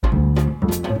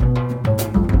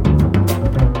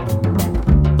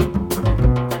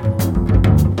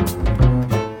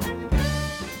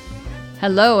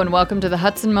Hello and welcome to the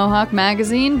Hudson Mohawk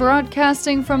Magazine,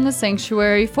 broadcasting from the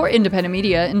Sanctuary for Independent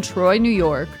Media in Troy, New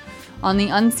York, on the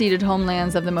unceded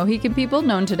homelands of the Mohican people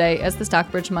known today as the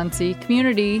Stockbridge-Munsee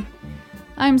community.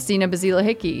 I'm Sina Basila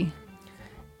Hickey.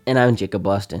 And I'm Jacob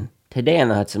Boston. Today on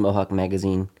the Hudson Mohawk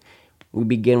Magazine, we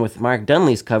begin with Mark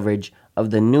Dunlea's coverage of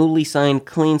the newly signed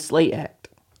Clean Slate Act.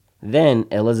 Then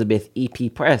Elizabeth E.P.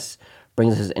 Press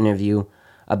brings us an interview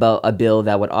about a bill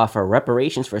that would offer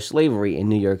reparations for slavery in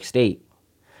New York State.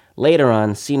 Later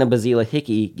on, Sina Basila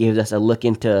Hickey gives us a look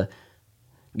into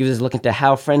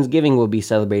how Friendsgiving will be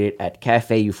celebrated at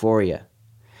Cafe Euphoria.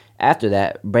 After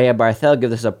that, Brea Barthel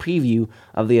gives us a preview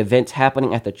of the events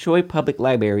happening at the Troy Public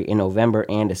Library in November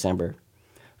and December.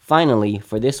 Finally,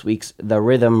 for this week's The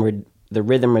Rhythm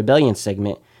Rebellion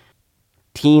segment,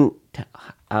 Taina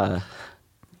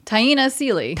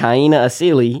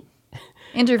Asili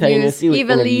interviews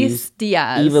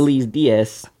Ivelisse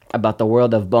Diaz about the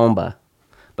world of bomba.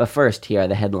 But first, here are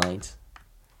the headlines.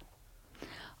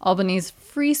 Albany's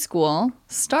Free School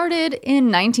started in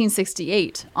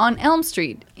 1968 on Elm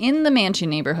Street in the Mansion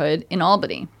neighborhood in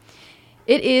Albany.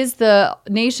 It is the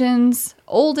nation's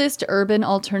oldest urban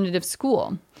alternative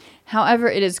school. However,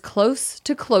 it is close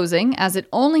to closing as it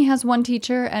only has one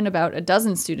teacher and about a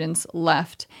dozen students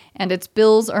left, and its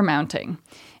bills are mounting.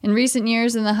 In recent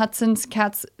years, the Hudson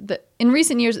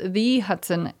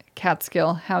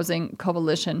Catskill Housing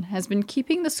Coalition has been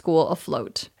keeping the school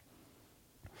afloat.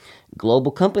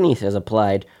 Global Companies has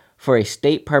applied for a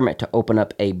state permit to open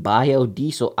up a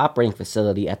biodiesel operating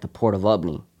facility at the Port of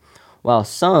Albany. While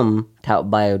some tout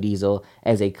biodiesel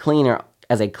as a cleaner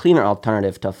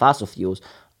alternative to fossil fuels,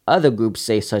 other groups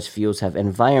say such fuels have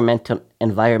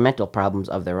environmental problems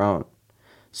of their own.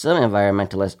 Some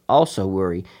environmentalists also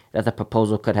worry that the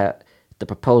proposal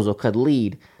could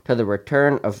lead to the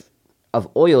return of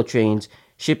oil trains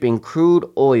shipping crude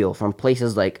oil from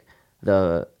places like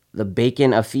the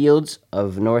Bacon of Fields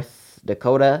of North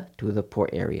Dakota to the port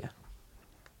area.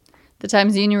 The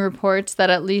Times-Union reports that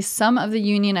at least some of the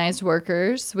unionized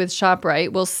workers with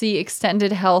ShopRite will see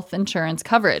extended health insurance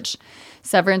coverage,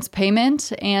 severance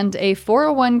payment, and a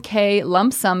 401k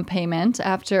lump sum payment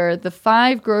after the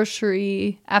five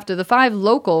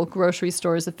local grocery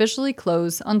stores officially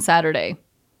close on Saturday.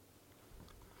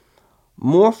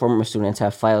 More former students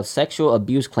have filed sexual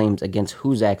abuse claims against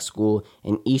Huzak School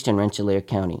in eastern Rensselaer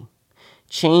County,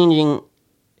 charging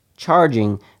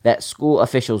that school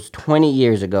officials 20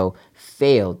 years ago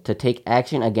failed to take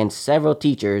action against several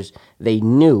teachers they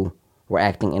knew were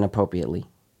acting improperly.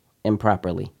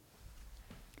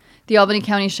 The Albany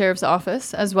County Sheriff's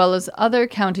Office, as well as other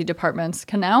county departments,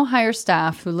 can now hire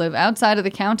staff who live outside of the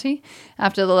county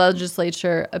after the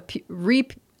legislature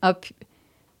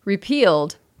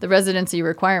repealed the residency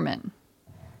requirement.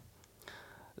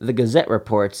 The Gazette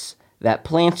reports that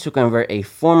plans to convert a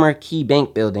former Key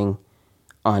Bank building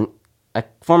on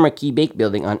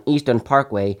Eastern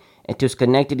Parkway into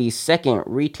Schenectady's second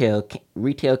retail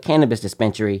cannabis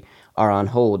dispensary are on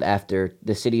hold after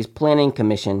the city's planning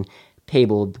commission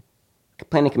tabled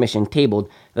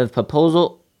the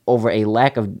proposal over a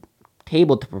lack of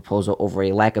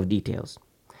details.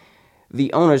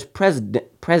 The owners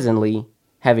presently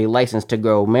have a license to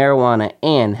grow marijuana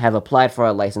and have applied for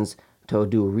a license to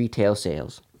do retail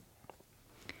sales.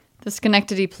 The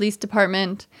Schenectady Police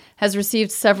Department has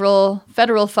received several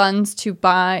federal funds to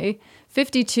buy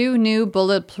 52 new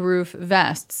bulletproof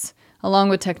vests, along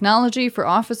with technology for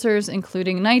officers,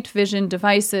 including night vision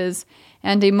devices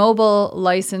and a mobile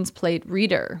license plate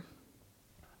reader.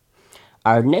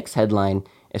 Our next headline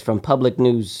is from Public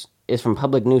News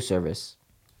Service.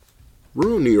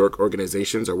 Rural New York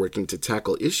organizations are working to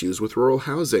tackle issues with rural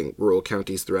housing. Rural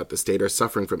counties throughout the state are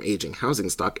suffering from aging housing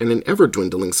stock and an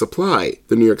ever-dwindling supply.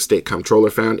 The New York State Comptroller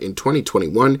found in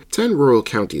 2021, 10 rural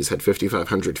counties had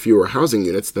 5,500 fewer housing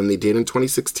units than they did in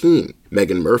 2016.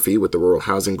 Megan Murphy with the rural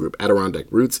housing group Adirondack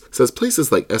Roots says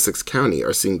places like Essex County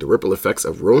are seeing the ripple effects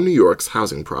of rural New York's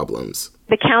housing problems.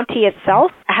 The county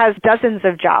itself has dozens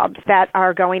of jobs that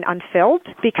are going unfilled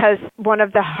because one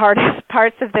of the hardest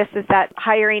parts of this is that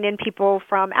hiring in people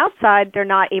from outside, they're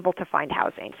not able to find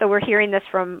housing. So we're hearing this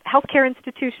from healthcare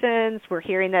institutions, we're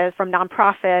hearing this from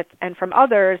nonprofits and from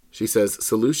others. She says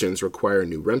solutions require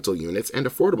new rental units and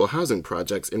affordable housing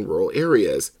projects in rural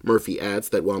areas. Murphy adds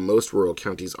that while most rural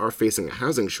counties are facing a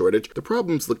housing shortage, the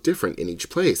problems look different in each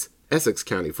place. Essex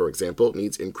County, for example,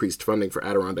 needs increased funding for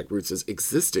Adirondack Roots'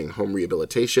 existing home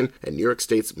rehabilitation and New York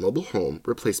State's mobile home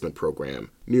replacement program.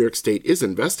 New York State is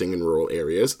investing in rural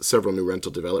areas. Several new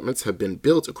rental developments have been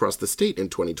built across the state in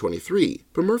 2023.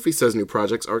 But Murphy says new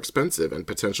projects are expensive and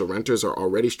potential renters are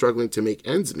already struggling to make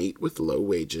ends meet with low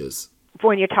wages.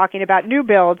 when you're talking about new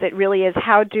builds, it really is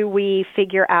how do we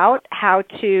figure out how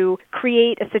to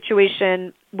create a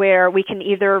situation where we can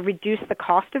either reduce the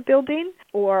cost of building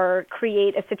or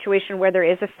create a situation where there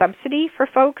is a subsidy for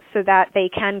folks so that they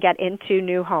can get into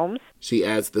new homes. She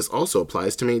adds this also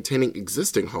applies to maintaining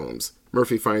existing homes.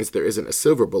 Murphy finds there isn't a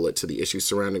silver bullet to the issues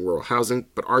surrounding rural housing,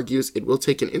 but argues it will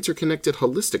take an interconnected,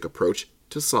 holistic approach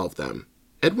to solve them.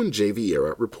 Edwin J.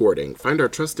 Vieira reporting. Find our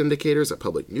trust indicators at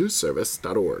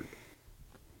publicnewsservice.org.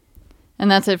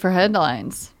 And that's it for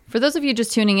headlines. For those of you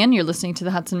just tuning in, you're listening to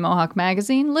the Hudson Mohawk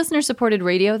Magazine, listener-supported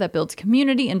radio that builds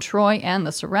community in Troy and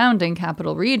the surrounding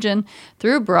capital region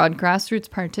through broad grassroots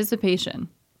participation.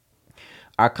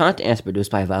 Our content is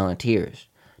produced by volunteers.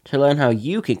 To learn how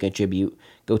you can contribute,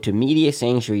 go to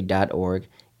mediasanctuary.org,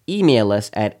 email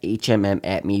us at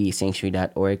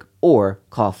hmm@mediasanctuary.org, or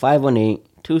call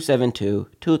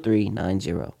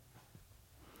 518-272-2390.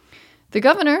 The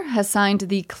governor has signed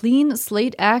the Clean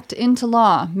Slate Act into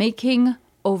law, making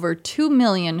over 2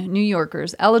 million New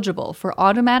Yorkers eligible for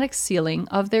automatic sealing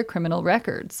of their criminal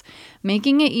records,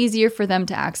 making it easier for them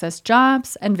to access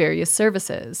jobs and various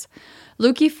services.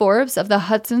 Lukey Forbes of the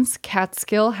Hudson's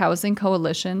Catskill Housing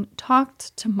Coalition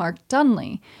talked to Mark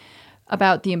Dunlea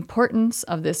about the importance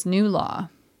of this new law.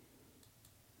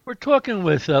 We're talking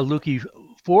with Lukey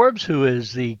Forbes, who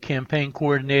is the campaign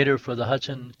coordinator for the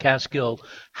Hudson Catskill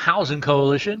Housing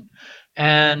Coalition.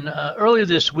 And earlier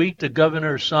this week, the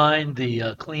governor signed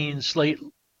the Clean Slate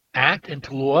Act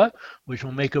into law, which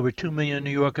will make over 2 million New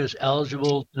Yorkers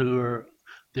eligible for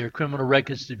their criminal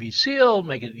records to be sealed,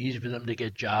 make it easy for them to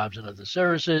get jobs and other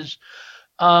services.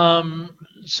 Lukey,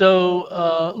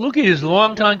 is a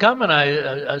long time coming. I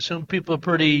assume people are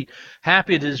pretty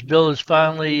happy this bill is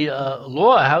finally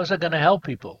law. How is that going to help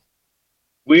people?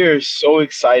 We are so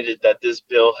excited that this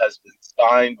bill has been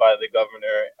signed by the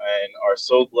governor and are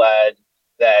so glad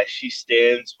that she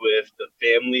stands with the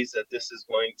families that this is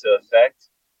going to affect.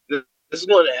 This is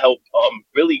going to help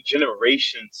really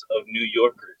generations of New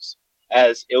Yorkers,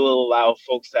 as it will allow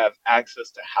folks to have access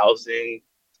to housing,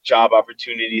 job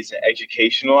opportunities, and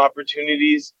educational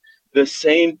opportunities. The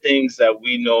same things that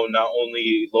we know not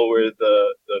only lower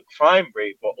the crime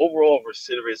rate, but overall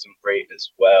recidivism rate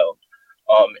as well.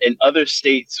 In other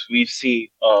states, we've seen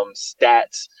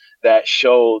stats that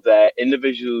show that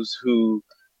individuals who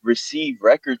receive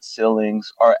record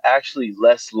sealings are actually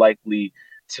less likely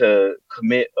to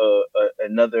commit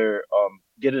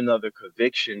get another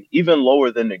conviction, even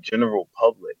lower than the general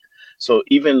public. So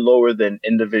even lower than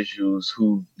individuals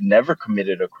who never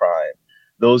committed a crime.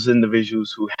 Those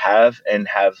individuals who have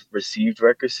received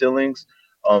record sealings,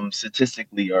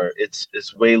 statistically,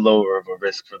 it's way lower of a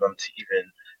risk for them to even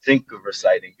think of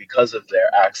reciting because of their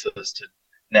access to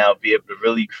now be able to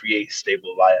really create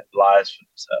stable lives for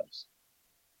themselves.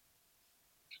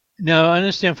 Now, I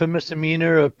understand for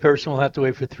misdemeanor, a person will have to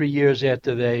wait for 3 years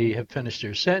after they have finished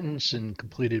their sentence and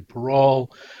completed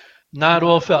parole. Not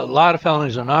all, a lot of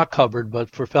felonies are not covered, but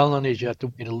for felonies, you have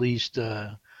to wait at least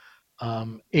 8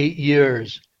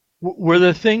 years. Were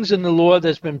there things in the law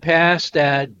that's been passed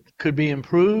that could be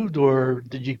improved, or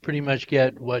did you pretty much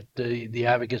get what the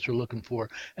advocates were looking for?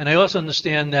 And I also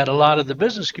understand that a lot of the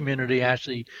business community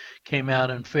actually came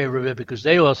out in favor of it because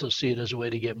they also see it as a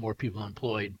way to get more people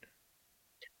employed.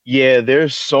 Yeah,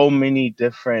 there's so many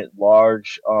different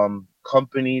large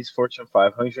companies, Fortune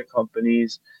 500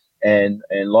 companies, and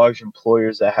large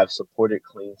employers that have supported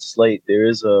Clean Slate. There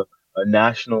is a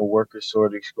national worker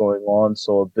shortage going on,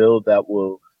 so a bill that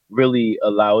will really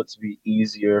allow it to be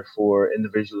easier for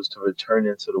individuals to return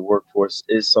into the workforce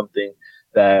is something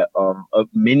that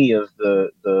many of the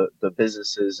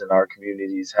businesses in our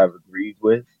communities have agreed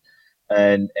with.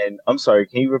 And I'm sorry,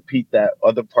 can you repeat that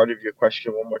other part of your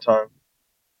question one more time?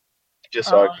 Just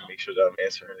so I can make sure that I'm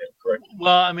answering it correctly.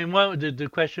 Well, I mean, the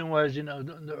question was,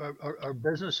 are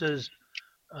businesses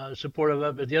supportive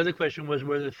of it? But the other question was,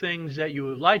 were there things that you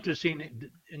would like to have seen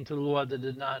into the law that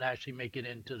did not actually make it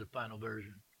into the final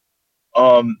version?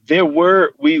 There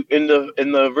were in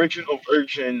the original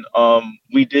version,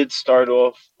 we did start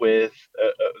off with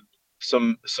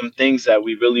some things that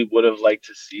we really would have liked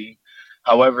to see.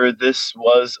 However, this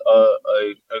was a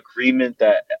agreement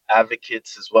that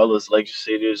advocates as well as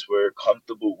legislators were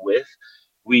comfortable with.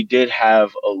 We did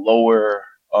have a lower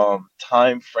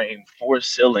time frame for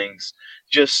sealings,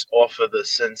 just off of the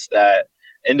sense that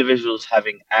individuals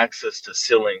having access to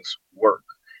sealings work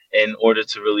in order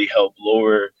to really help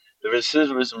lower the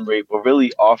recidivism rate, but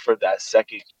really offer that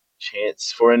second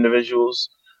chance for individuals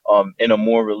in a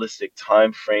more realistic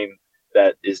time frame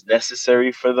that is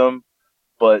necessary for them.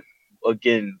 But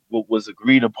again, what was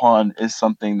agreed upon is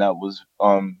something that was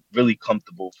really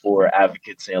comfortable for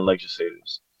advocates and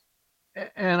legislators.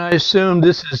 And I assume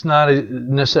this is not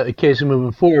a case of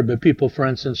moving forward, but people, for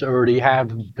instance, already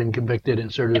have been convicted in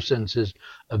certain senses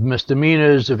of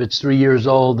misdemeanors. If it's 3 years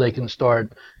old, they can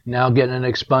start now getting an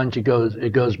expunge.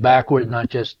 It goes backward, not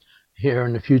just here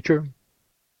in the future.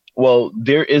 Well,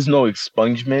 there is no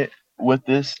expungement with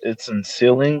this. It's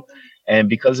unsealing. And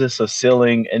because it's a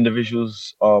sealing,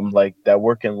 individuals like that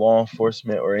work in law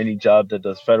enforcement or any job that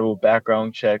does federal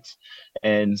background checks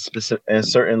and specific and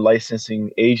certain licensing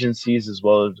agencies as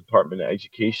well as Department of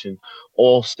Education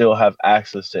all still have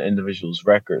access to individuals'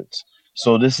 records.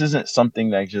 So this isn't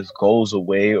something that just goes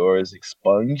away or is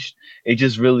expunged. It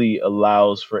just really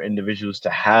allows for individuals to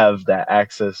have that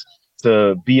access,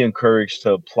 to be encouraged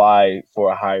to apply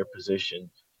for a higher position,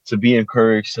 to be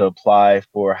encouraged to apply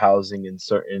for housing in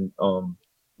certain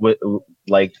with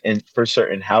like in for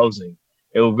certain housing.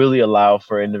 It will really allow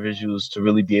for individuals to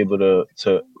really be able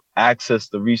to access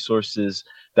the resources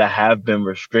that have been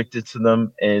restricted to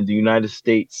them. In the United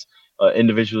States, an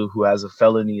individual who has a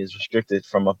felony is restricted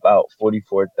from about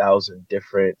 44,000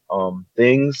 different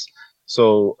things.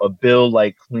 So a bill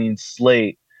like Clean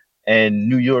Slate and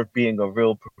New York being a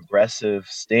real progressive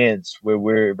stance where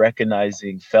we're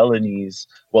recognizing felonies,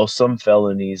 well, some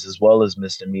felonies as well as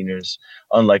misdemeanors,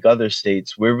 unlike other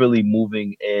states, we're really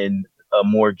moving in a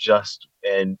more just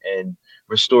and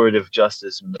restorative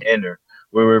justice manner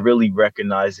where we're really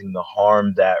recognizing the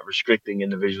harm that restricting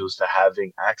individuals to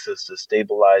having access to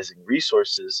stabilizing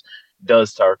resources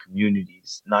does to our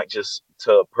communities, not just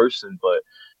to a person, but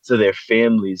to their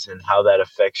families and how that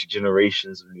affects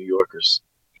generations of New Yorkers.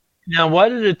 Now, why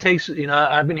did it take,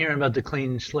 I've been hearing about the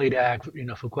Clean Slate Act,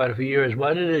 for quite a few years.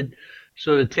 Why did it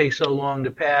sort of take so long to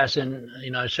pass? And,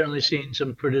 I've certainly seen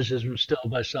some criticism still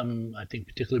by some, I think,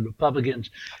 particularly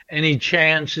Republicans. Any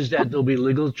chances that there'll be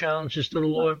legal challenges to the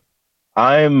law?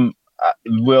 I'm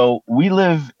well, we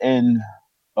live in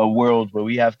a world where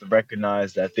we have to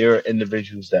recognize that there are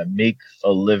individuals that make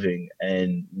a living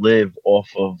and live off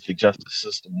of the justice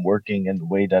system working in the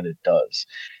way that it does,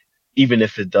 even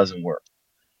if it doesn't work.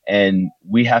 And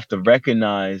we have to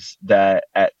recognize that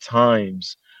at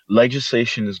times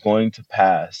legislation is going to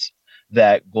pass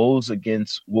that goes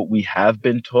against what we have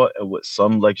been taught and what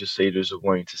some legislators are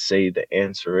going to say the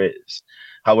answer is.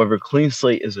 However, Clean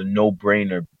Slate is a no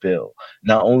brainer bill.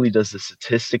 Not only does the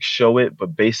statistics show it,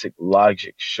 but basic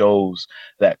logic shows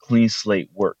that Clean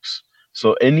Slate works.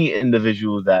 So, any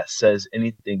individual that says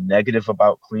anything negative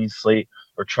about Clean Slate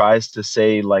or tries to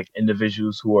say, like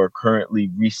individuals who are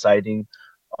currently reciting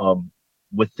um,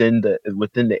 within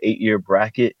the 8 year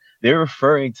bracket, they're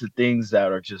referring to things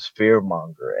that are just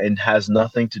fearmonger and has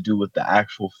nothing to do with the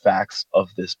actual facts of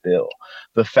this bill.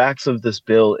 The facts of this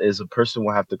bill is a person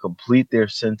will have to complete their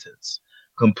sentence,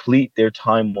 complete their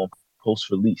time on post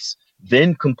release,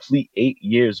 then complete 8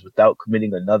 years without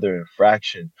committing another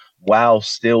infraction while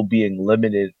still being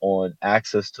limited on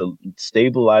access to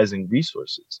stabilizing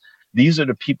resources. These are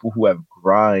the people who have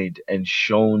grind and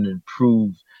shown and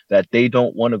proved that they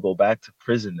don't want to go back to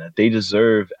prison, that they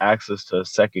deserve access to a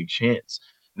second chance,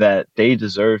 that they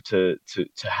deserve to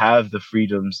have the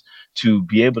freedoms to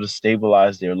be able to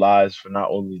stabilize their lives for not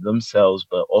only themselves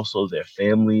but also their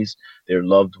families, their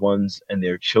loved ones, and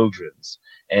their children's.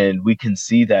 And we can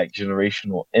see that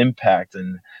generational impact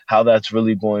and how that's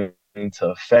really going to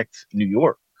affect New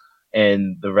York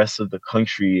and the rest of the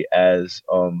country as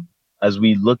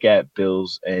we look at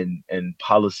bills and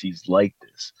policies like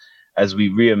this, as we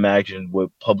reimagine what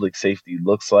public safety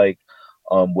looks like,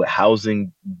 what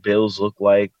housing bills look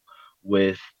like,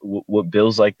 with what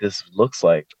bills like this looks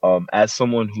like. As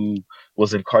someone who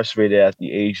was incarcerated at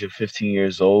the age of 15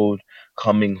 years old,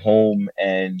 coming home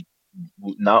and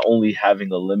not only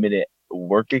having a limited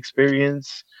work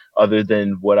experience other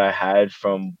than what I had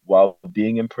from while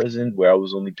being in prison, where I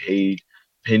was only paid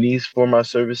pennies for my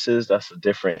services. That's a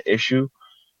different issue.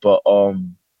 But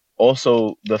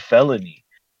also the felony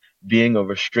being a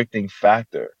restricting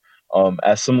factor.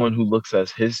 As someone who looks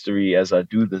at history as I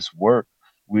do this work,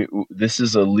 this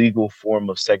is a legal form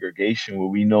of segregation where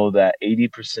we know that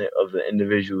 80% of the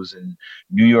individuals in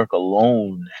New York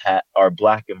alone are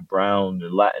Black and Brown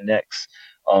and Latinx,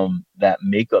 that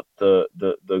make up the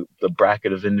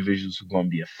bracket of individuals who are going to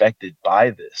be affected by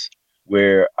this.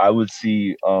 Where I would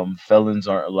see felons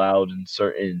aren't allowed in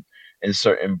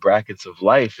certain brackets of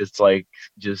life. It's like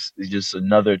just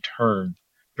another term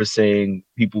for saying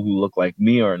people who look like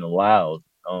me aren't allowed.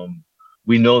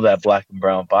 We know that Black and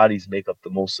brown bodies make up the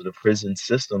most of the prison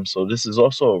system, so this is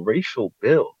also a racial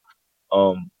bill.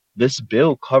 this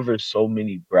bill covers so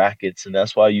many brackets, and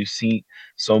that's why you see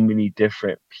so many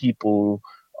different people,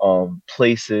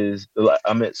 places.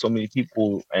 I met so many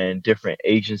people and different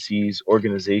agencies,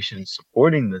 organizations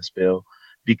supporting this bill,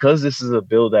 because this is a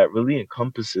bill that really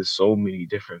encompasses so many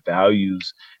different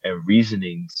values and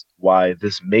reasonings why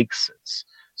this makes sense.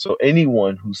 So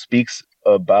anyone who speaks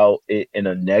about it in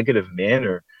a negative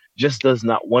manner just does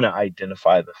not want to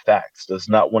identify the facts, does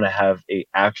not want to have a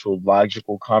actual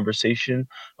logical conversation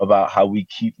about how we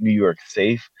keep New York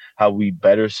safe, how we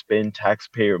better spend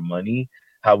taxpayer money,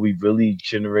 how we really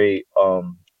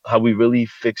how we really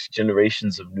fix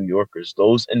generations of New Yorkers.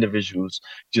 Those individuals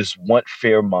just want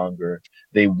fairmonger.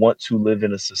 They want to live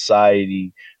in a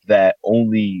society that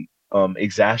only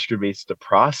exacerbates the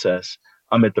process.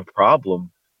 The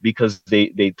problem, because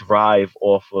they thrive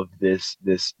off of this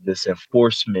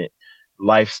enforcement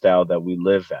lifestyle that we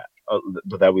live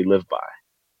that we live by.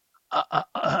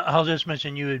 I'll just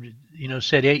mention you had,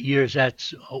 said 8 years.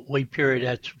 That's a wait period.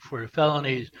 That's for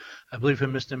felonies. I believe for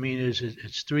misdemeanors,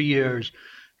 it's 3 years.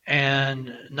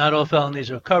 And not all felonies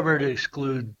are covered. It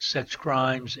exclude sex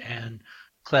crimes and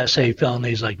Class A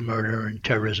felonies like murder and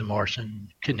terrorism, arson,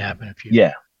 kidnapping, a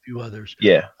Yeah, few others.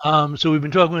 yeah. So we've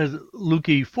been talking with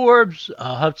Lukey Forbes,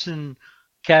 Hudson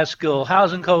Catskill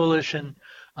Housing Coalition,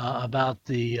 about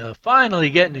the finally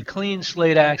getting the Clean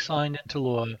Slate Act signed into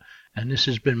law. And this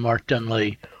has been Mark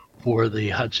Dunlea for the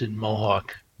Hudson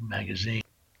Mohawk Magazine.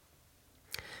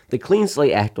 The Clean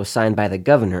Slate Act was signed by the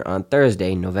governor on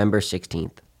Thursday, November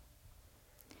 16th.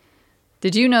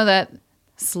 Did you know that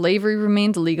slavery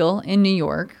remained legal in New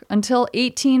York until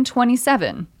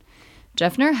 1827?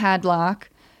 Jeffner Hadlock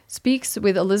speaks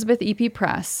with Elizabeth E.P.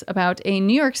 Press about a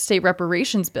New York State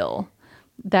reparations bill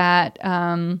that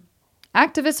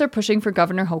activists are pushing for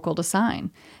Governor Hochul to sign.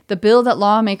 The bill that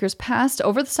lawmakers passed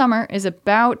over the summer is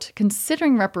about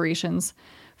considering reparations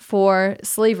for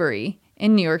slavery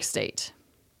in New York State.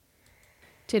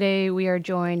 Today we are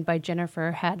joined by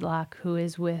Jennifer Hadlock, who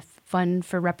is with Fund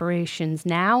for Reparations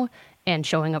Now and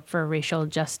Showing Up for Racial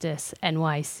Justice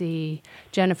NYC.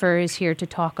 Jennifer is here to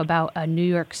talk about a New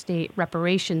York State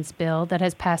reparations bill that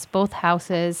has passed both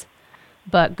houses,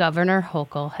 but Governor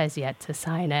Hochul has yet to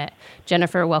sign it.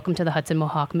 Jennifer, welcome to the Hudson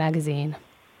Mohawk Magazine.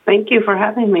 Thank you for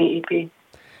having me, EP.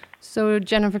 So,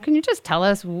 Jennifer, can you just tell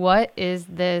us what is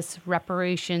this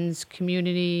Reparations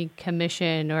Community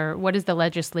Commission, or what is the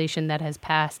legislation that has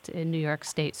passed in New York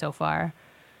State so far?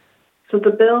 So the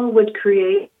bill would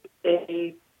create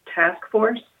a task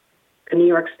force, a New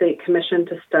York State commission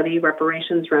to study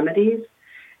reparations remedies,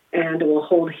 and it will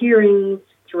hold hearings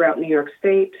throughout New York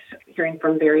State, hearing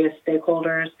from various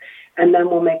stakeholders, and then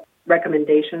we'll make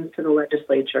recommendations to the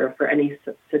legislature for any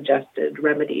suggested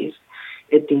remedies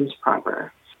it deems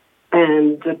proper.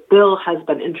 And the bill has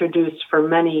been introduced for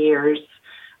many years,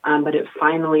 but it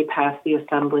finally passed the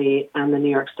Assembly and the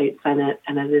New York State Senate,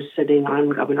 and it is sitting on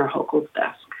Governor Hochul's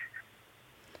desk.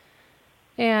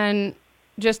 And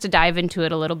just to dive into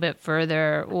it a little bit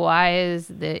further, why is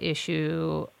the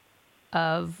issue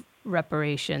of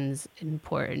reparations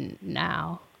important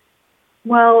now?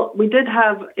 Well, we did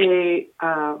have a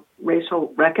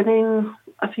racial reckoning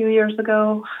a few years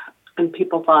ago, and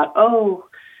people thought, oh,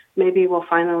 maybe we'll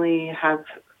finally have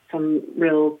some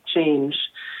real change.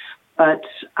 But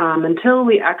until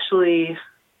we actually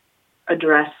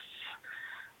address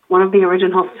one of the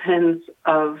original sins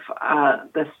of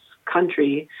this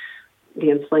country,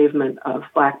 the enslavement of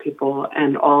Black people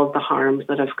and all of the harms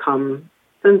that have come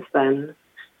since then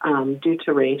due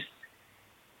to race,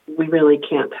 we really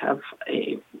can't have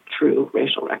a true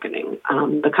racial reckoning.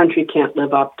 The country can't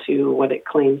live up to what it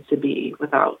claims to be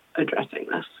without addressing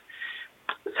this.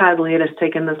 Sadly, it has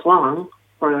taken this long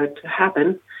for it to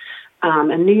happen.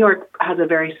 And New York has a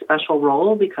very special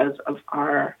role because of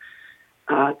our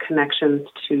connections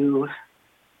to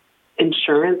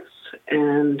insurance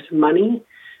and money,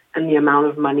 and the amount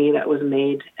of money that was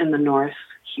made in the North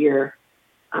here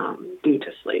due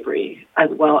to slavery, as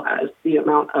well as the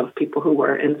amount of people who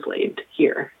were enslaved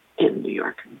here in New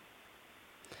York.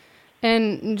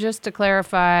 And just to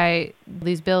clarify,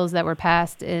 these bills that were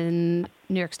passed in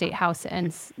New York State House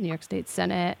and New York State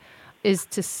Senate is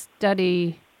to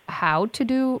study how to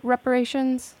do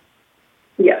reparations?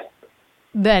 Yes.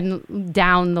 Then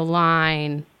down the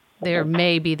line, there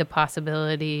may be the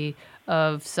possibility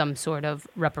of some sort of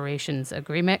reparations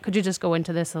agreement. Could you just go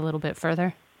into this a little bit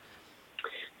further?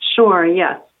 Sure,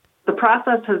 yes. The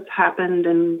process has happened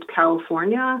in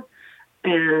California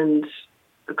and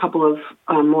a couple of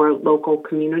more local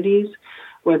communities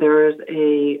where there is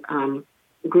a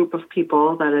group of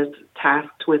people that is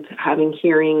tasked with having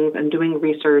hearings and doing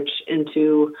research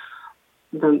into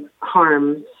the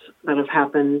harms that have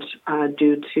happened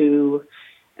due to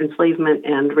enslavement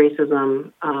and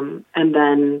racism, and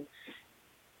then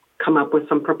come up with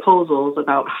some proposals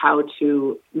about how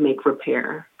to make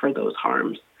repair for those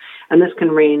harms. And this can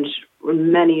range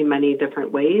many, many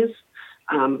different ways.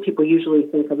 People usually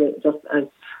think of it just as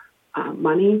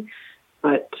money,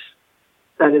 but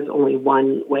that is only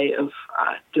one way of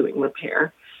doing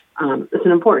repair. It's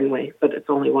an important way, but it's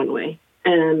only one way.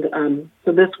 And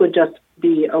so this would just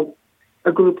be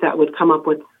a group that would come up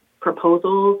with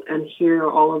proposals and hear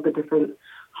all of the different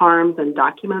harms and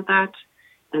document that.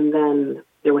 And then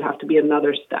there would have to be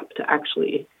another step to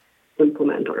actually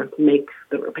implement or make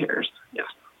the repairs. Yes.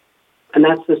 And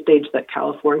that's the stage that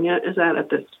California is at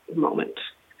this moment.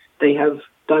 They have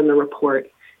done the report,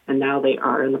 and now they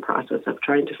are in the process of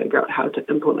trying to figure out how to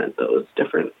implement those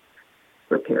different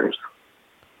repairs.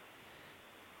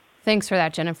 Thanks for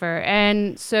that, Jennifer.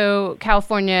 And so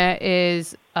California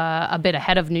is a bit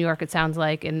ahead of New York, it sounds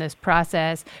like, in this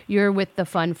process. You're with the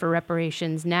Fund for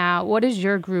Reparations now. What is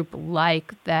your group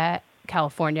like that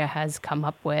California has come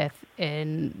up with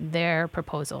in their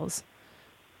proposals?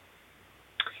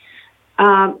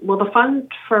 Well, the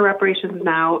Fund for Reparations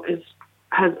now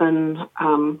has been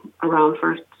around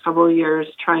for several years,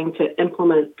 trying to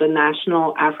implement the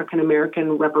National African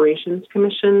American Reparations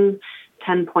Commission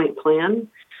 10-point plan.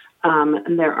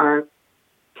 And there are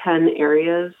 10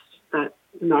 areas that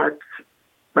NARC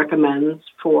recommends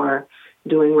for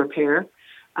doing repair.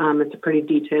 It's a pretty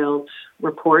detailed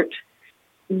report.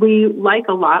 We like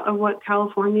a lot of what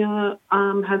California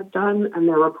has done, and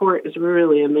their report is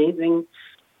really amazing.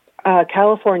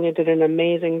 California did an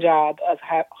amazing job of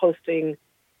hosting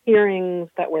hearings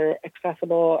that were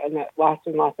accessible and that lots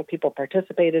and lots of people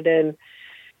participated in.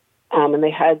 And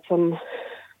they had some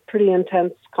pretty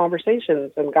intense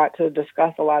conversations and got to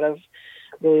discuss a lot of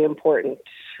really important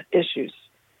issues.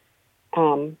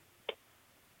 And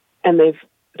they've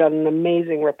done an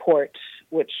amazing report,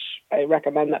 which I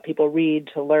recommend that people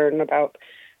read to learn about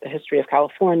the history of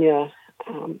California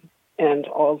and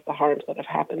all of the harms that have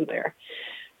happened there.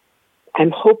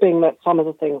 I'm hoping that some of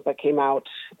the things that came out,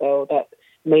 though, that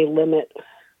may limit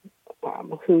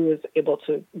who is able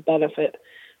to benefit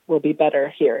will be better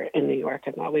here in New York,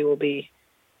 and that we will be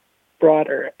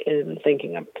broader in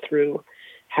thinking through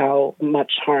how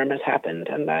much harm has happened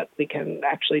and that we can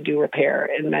actually do repair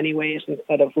in many ways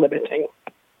instead of limiting.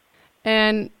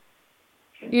 And,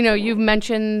 you know, you've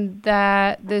mentioned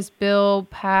that this bill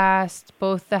passed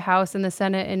both the House and the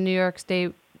Senate in New York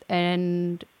State,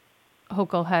 and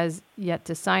Hochul has yet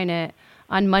to sign it.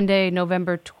 On Monday,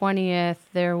 November 20th,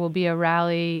 there will be a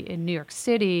rally in New York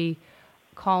City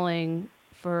calling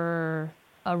for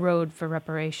a road for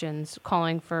reparations,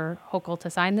 calling for Hochul to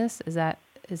sign this. Is that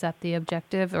the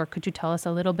objective? Or could you tell us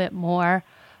a little bit more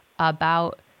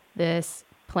about this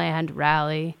planned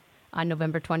rally on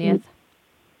November 20th?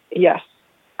 Yes.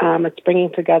 It's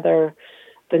bringing together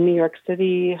the New York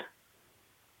City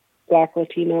Black,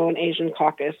 Latino, and Asian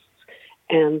Caucus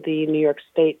and the New York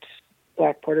State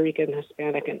Black, Puerto Rican,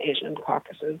 Hispanic, and Asian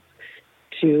caucuses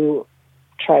to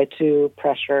try to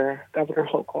pressure Governor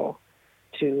Hochul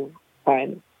to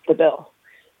sign the bill.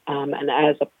 And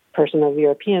as a person of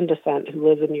European descent who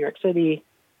lives in New York City,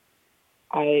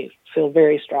 I feel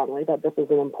very strongly that this is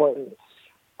an important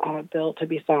bill to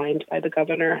be signed by the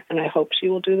governor, and I hope she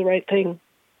will do the right thing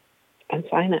and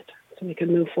sign it so we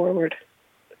can move forward.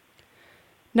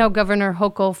 Now, Governor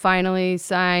Hochul finally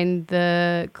signed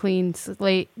the Clean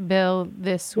Slate bill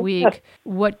this week.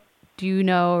 What do you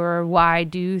know, or why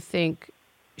do you think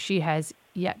she has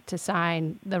yet to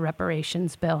sign the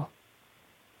reparations bill?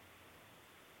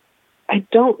 I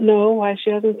don't know why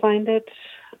she hasn't signed it.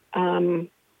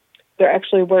 There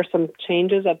actually were some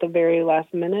changes at the very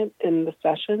last minute in the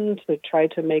session to try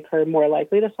to make her more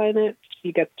likely to sign it.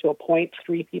 She gets to appoint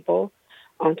 3 people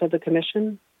onto the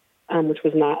commission, which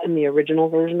was not in the original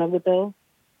version of the bill.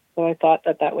 So I thought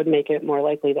that would make it more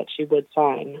likely that she would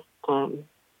sign. And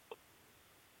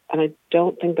I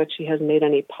don't think that she has made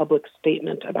any public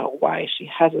statement about why she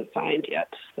hasn't signed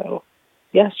yet. So,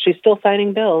 yes, she's still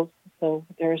signing bills, so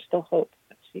there is still hope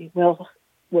that she will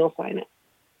sign it.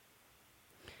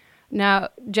 Now,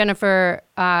 Jennifer,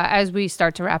 as we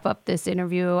start to wrap up this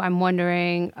interview, I'm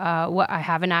wondering what I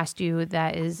haven't asked you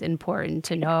that is important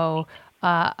to know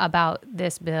about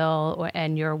this bill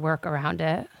and your work around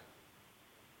it.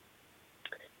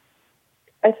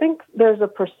 I think there's a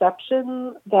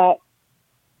perception that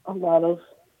a lot of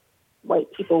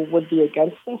white people would be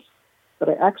against this, but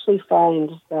I actually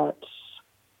find that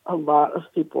a lot of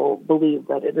people believe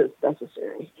that it is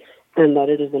necessary and that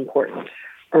it is important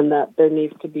and that there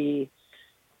needs to be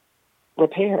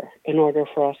repair in order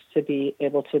for us to be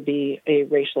able to be a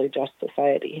racially just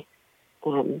society.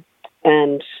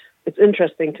 And it's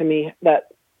interesting to me that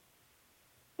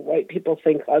white people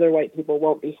think other white people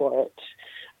won't be for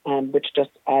it, which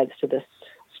just adds to this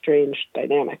strange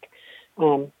dynamic.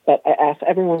 But I asked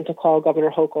everyone to call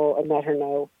Governor Hochul and let her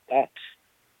know that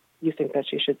you think that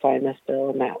she should sign this bill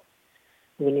and that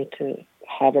we need to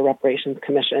have a reparations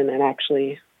commission and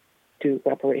actually do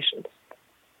reparations.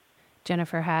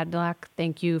 Jennifer Hadlock,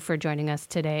 thank you for joining us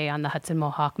today on the Hudson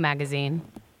Mohawk Magazine.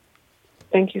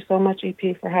 Thank you so much,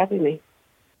 EP, for having me.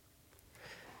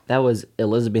 That was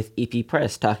Elizabeth E.P.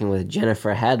 Press talking with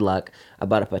Jennifer Hadlock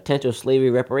about a potential slavery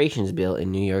reparations bill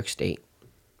in New York State.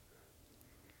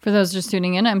 For those just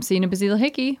tuning in, I'm Sina Basila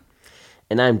Hickey.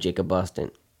 And I'm Jacob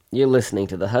Boston. You're listening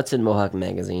to the Hudson Mohawk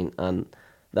Magazine on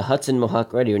the Hudson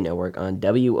Mohawk Radio Network on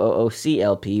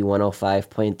WOOCLP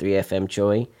 105.3 FM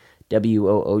Troy,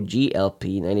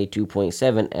 WOOGLP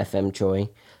 92.7 FM Troy,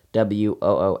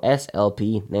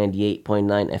 WOOSLP 98.9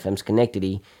 FM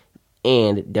Schenectady,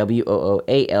 and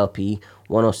WOOALP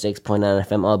 106.9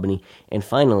 FM Albany, and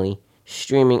finally,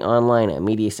 streaming online at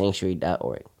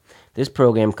MediaSanctuary.org. This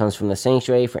program comes from the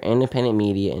Sanctuary for Independent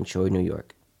Media in Troy, New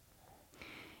York.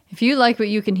 If you like what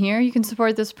you can hear, you can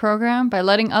support this program by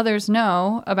letting others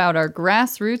know about our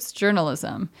grassroots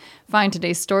journalism. Find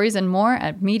today's stories and more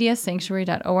at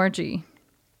MediaSanctuary.org.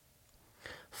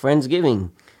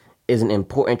 Friendsgiving is an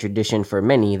important tradition for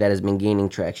many that has been gaining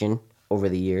traction over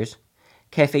the years.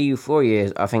 Cafe Euphoria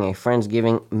is offering a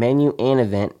Friendsgiving menu and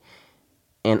event,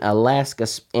 and Alaska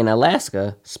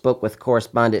spoke with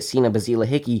correspondent Sina Basila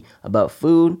Hickey about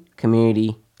food,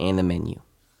 community, and the menu.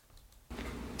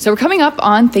 So we're coming up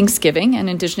on Thanksgiving and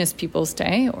Indigenous Peoples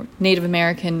Day, or Native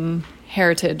American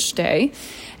Heritage Day,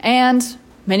 and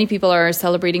many people are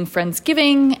celebrating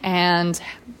Friendsgiving and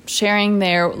sharing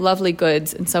their lovely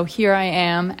goods. And so here I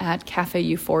am at Cafe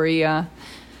Euphoria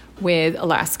with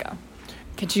Alaska.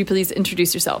 Could you please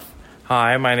introduce yourself?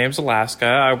 Hi, my name's Alaska.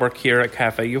 I work here at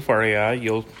Cafe Euphoria.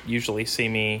 You'll usually see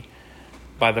me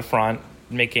by the front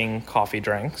making coffee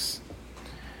drinks.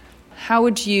 How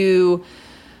would you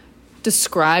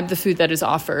describe the food that is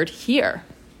offered here?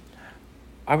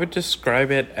 I would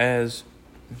describe it as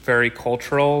very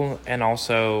cultural and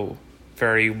also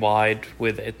very wide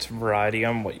with its variety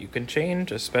on what you can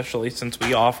change, especially since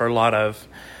we offer a lot of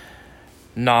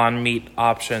non-meat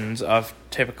options of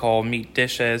typical meat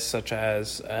dishes such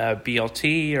as a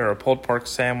BLT or a pulled pork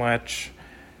sandwich.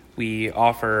 We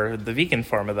offer the vegan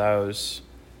form of those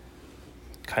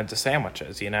kinds of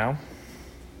sandwiches, you know?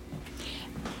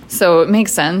 So it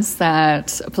makes sense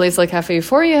that a place like Cafe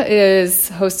Euphoria is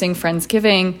hosting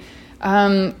Friendsgiving.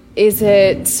 Is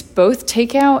it both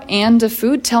takeout and a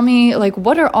food? Tell me,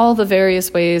 what are all the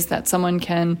various ways that someone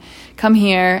can come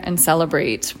here and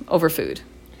celebrate over food?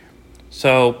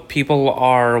 So people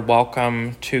are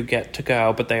welcome to get to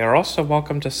go, but they are also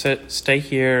welcome to stay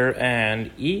here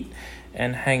and eat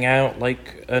and hang out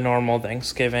like a normal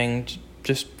Thanksgiving.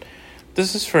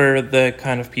 This is for the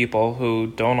kind of people who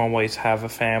don't always have a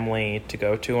family to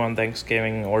go to on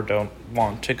Thanksgiving or don't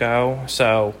want to go.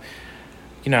 So,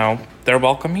 they're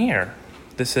welcome here.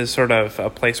 This is sort of a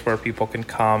place where people can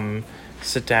come,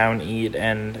 sit down, eat,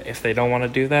 and if they don't want to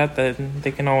do that, then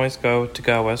they can always go to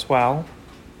go as well.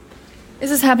 Is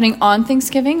this happening on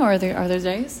Thanksgiving or are there other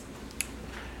days?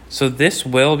 So this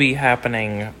will be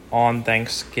happening on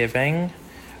Thanksgiving,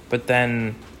 but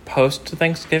then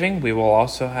post-Thanksgiving, we will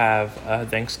also have a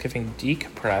Thanksgiving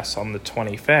decompress on the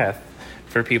 25th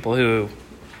for people who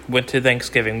went to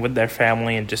Thanksgiving with their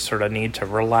family and just sort of need to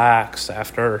relax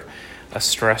after a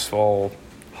stressful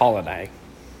holiday.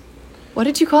 What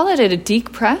did you call it? A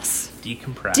decompress?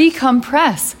 Decompress.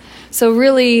 Decompress. So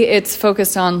really it's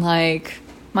focused on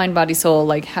mind, body,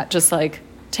 soul, just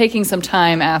taking some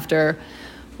time after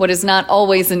what is not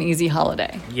always an easy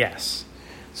holiday. Yes.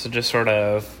 So just sort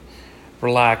of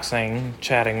relaxing,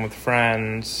 chatting with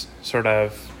friends, sort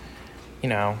of,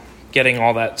 getting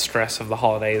all that stress of the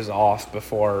holidays off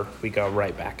before we go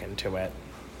right back into it.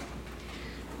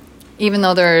 Even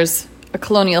though there's a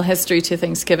colonial history to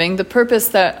Thanksgiving, the purpose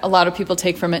that a lot of people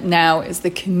take from it now is the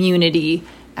community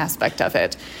aspect of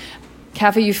it.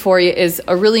 Cafe Euphoria is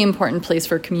a really important place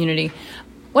for community.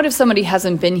 What if somebody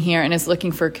hasn't been here and is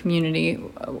looking for a community?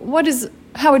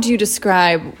 How would you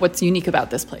describe what's unique about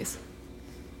this place?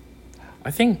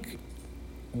 I think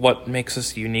what makes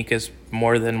us unique is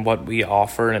more than what we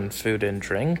offer in food and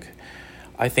drink.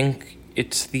 I think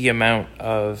it's the amount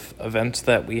of events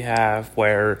that we have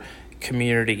where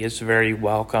community is very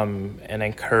welcome and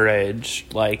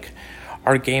encouraged.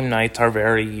 Our game nights are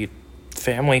very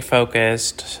family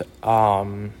focused.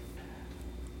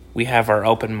 We have our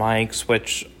open mics,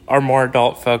 which are more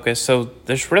adult focused. So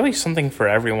there's really something for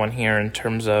everyone here in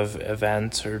terms of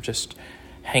events or just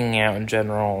hanging out in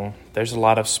general. There's a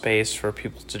lot of space for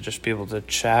people to just be able to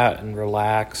chat and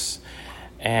relax.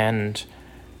 And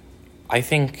I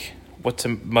think what's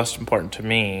most important to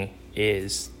me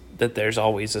is that there's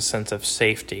always a sense of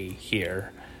safety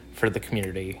here for the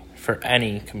community, for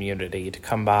any community to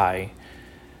come by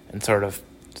and sort of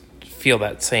feel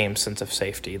that same sense of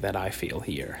safety that I feel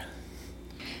here.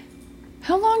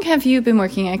 How long have you been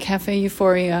working at Cafe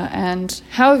Euphoria, and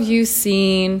how have you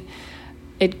seen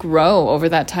it grow over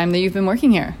that time that you've been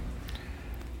working here?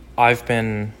 I've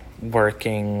been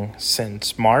working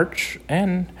since March,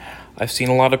 and I've seen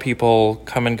a lot of people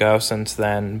come and go since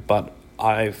then, but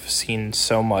I've seen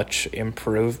so much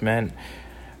improvement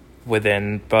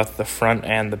within both the front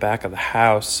and the back of the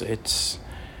house. It's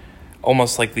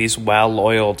almost like these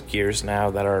well-oiled gears now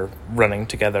that are running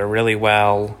together really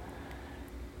well.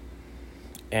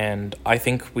 And I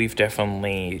think we've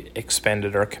definitely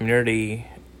expanded our community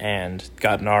and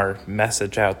gotten our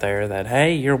message out there that,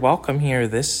 hey, you're welcome here.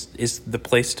 This is the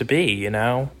place to be, you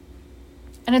know?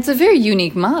 And it's a very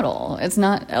unique model. It's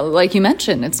not, like you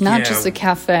mentioned, it's not just a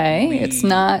cafe. It's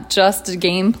not just a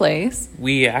game place.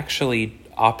 We actually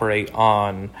operate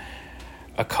on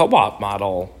a co-op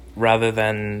model rather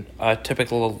than a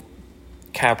typical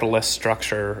capitalist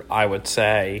structure, I would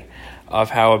say, of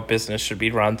how a business should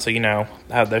be run. So, you know,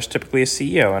 how there's typically a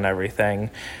CEO and everything.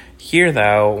 Here,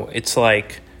 though, it's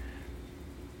like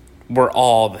we're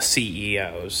all the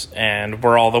CEOs and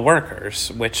we're all the workers,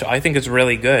 which I think is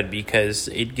really good because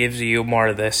it gives you more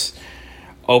of this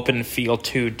open field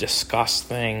to discuss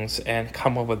things and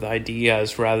come up with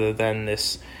ideas rather than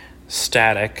this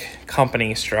static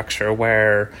company structure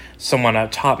where someone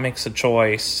at top makes a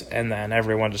choice and then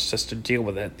everyone just has to deal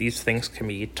with it. These things can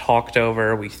be talked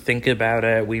over, we think about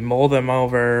it, we mull them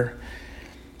over,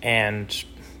 and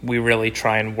we really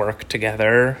try and work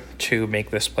together to make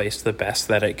this place the best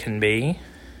that it can be.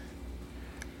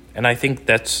 And I think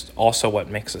that's also what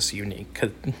makes us unique,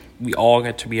 because we all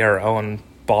get to be our own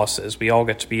bosses. We all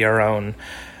get to be our own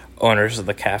owners of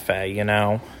the cafe, you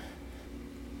know?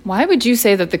 Why would you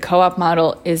say that the co-op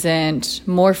model isn't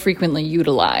more frequently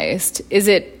utilized? Is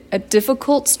it a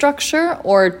difficult structure,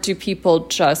 or do people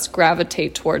just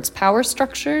gravitate towards power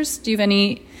structures? Do you have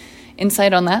any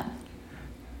insight on that?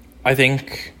 I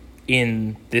think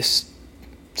in this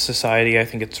society, I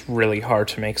think it's really hard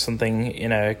to make something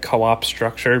in a co-op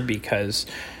structure because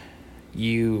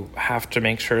you have to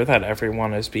make sure that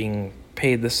everyone is being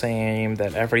paid the same,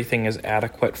 that everything is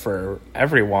adequate for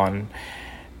everyone.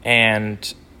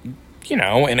 And, you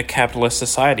know, in a capitalist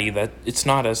society, that it's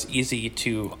not as easy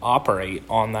to operate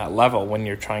on that level when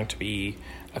you're trying to be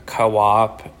a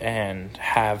co-op and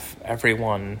have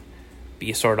everyone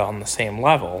be sort of on the same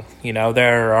level. You know,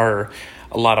 there are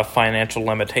a lot of financial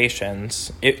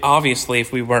limitations. Obviously,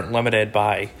 if we weren't limited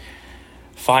by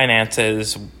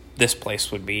finances, this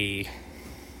place we'd be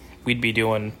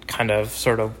doing kind of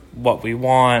sort of what we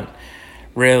want,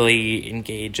 really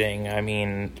engaging. I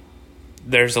mean,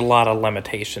 there's a lot of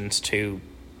limitations to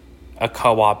a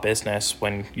co-op business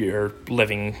when you're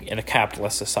living in a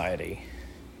capitalist society.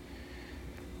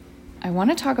 I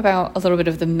want to talk about a little bit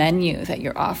of the menu that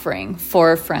you're offering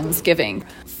for Friendsgiving.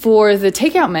 For the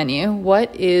takeout menu,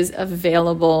 what is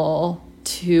available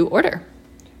to order?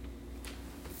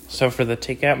 So for the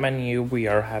takeout menu, we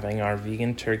are having our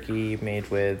vegan turkey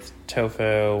made with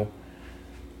tofu,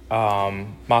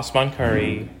 massaman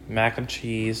curry, mac and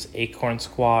cheese, acorn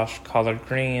squash, collard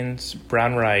greens,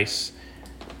 brown rice,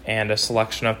 and a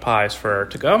selection of pies for our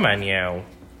to-go menu.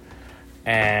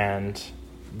 And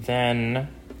then...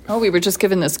 Oh, we were just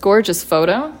given this gorgeous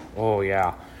photo. Oh,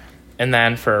 yeah. And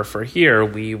then for here,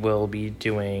 we will be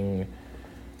doing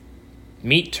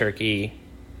meat turkey,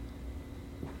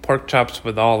 pork chops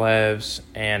with olives,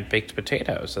 and baked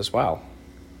potatoes as well.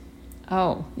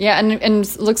 Oh, yeah, and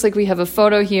it looks like we have a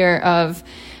photo here of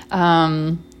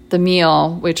the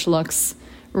meal, which looks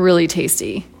really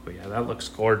tasty. Oh, yeah, that looks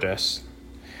gorgeous.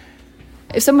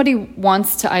 If somebody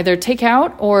wants to either take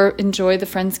out or enjoy the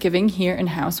Friendsgiving here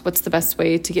in-house, what's the best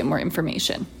way to get more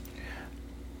information?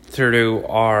 Through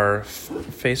our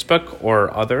Facebook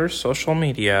or other social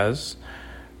medias,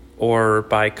 or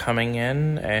by coming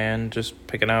in and just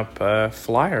picking up a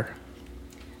flyer.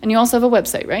 And you also have a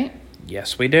website, right?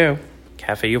 Yes, we do.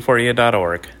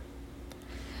 CafeEuphoria.org.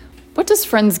 What does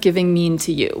Friendsgiving mean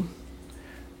to you?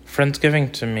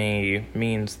 Friendsgiving to me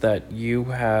means that you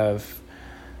have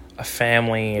a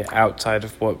family outside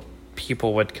of what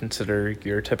people would consider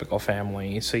your typical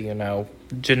family. So, you know,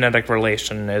 genetic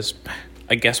relation is,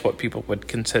 I guess, what people would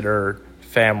consider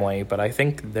family, but I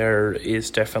think there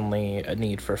is definitely a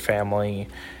need for family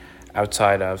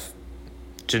outside of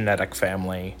genetic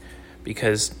family,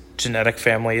 because genetic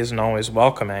family isn't always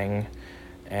welcoming,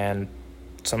 and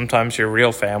sometimes your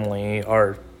real family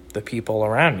are the people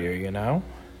around you,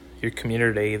 your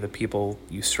community, the people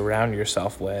you surround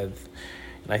yourself with.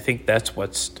 And I think that's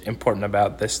what's important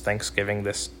about this Thanksgiving,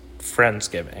 this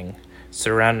Friendsgiving,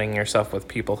 surrounding yourself with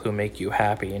people who make you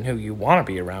happy and who you want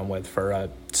to be around with for a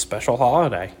special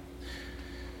holiday.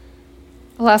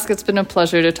 Alaska, it's been a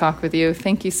pleasure to talk with you.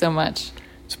 Thank you so much.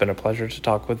 It's been a pleasure to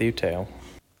talk with you too.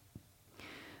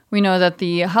 We know that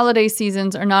the holiday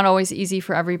seasons are not always easy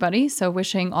for everybody, so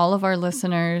wishing all of our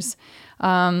listeners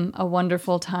a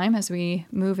wonderful time as we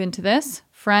move into this.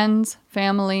 Friends,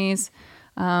 families,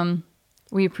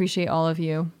 we appreciate all of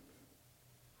you.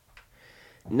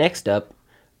 Next up,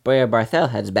 Brea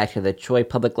Barthel heads back to the Troy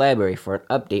Public Library for an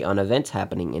update on events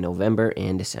happening in November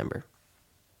and December.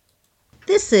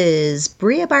 This is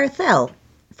Brea Barthel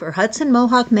for Hudson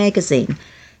Mohawk Magazine.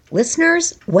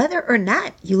 Listeners, whether or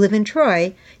not you live in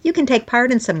Troy, you can take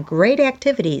part in some great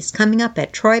activities coming up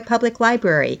at Troy Public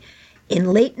Library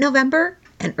in late November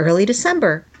and early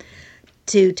December.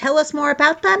 To tell us more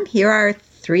about them, here are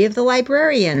three of the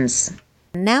librarians.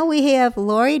 Now we have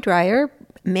Lori Dreyer,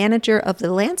 manager of the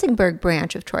Lansingburg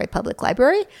branch of Troy Public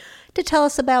Library, to tell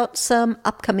us about some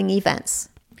upcoming events.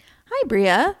 Hi,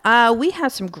 Brea. We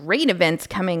have some great events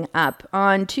coming up.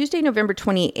 On Tuesday, November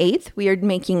 28th, we are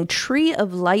making Tree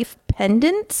of Life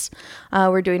pendants.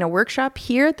 We're doing a workshop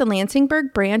here at the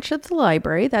Lansingburg branch of the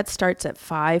library. That starts at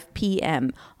 5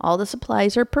 p.m. All the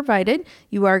supplies are provided.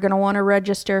 You are going to want to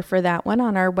register for that one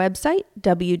on our website,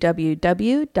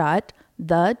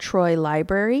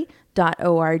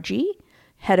 www.thetroylibrary.org.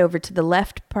 Head over to the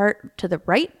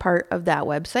right part of that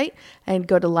website and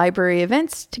go to library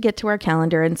events to get to our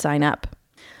calendar and sign up.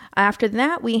 After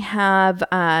that, we have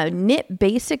Knit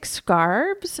Basic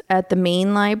Scarves at the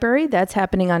main library. That's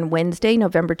happening on Wednesday,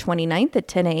 November 29th at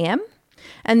 10 a.m.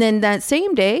 And then that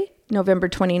same day, November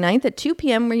 29th at 2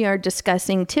 p.m., we are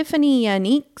discussing Tiffany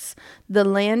Yannick's The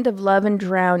Land of Love and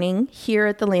Drowning here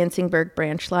at the Lansingburg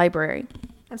Branch Library.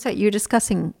 I'm sorry, you're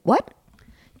discussing what?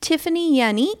 Tiffany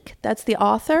Yannick, that's the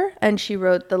author, and she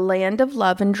wrote The Land of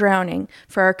Love and Drowning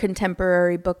for our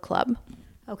contemporary book club.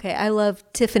 Okay, I love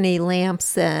Tiffany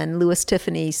lamps and Louis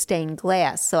Tiffany stained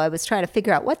glass, so I was trying to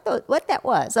figure out what that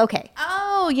was. Okay.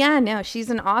 Oh, yeah, no,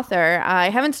 she's an author. I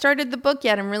haven't started the book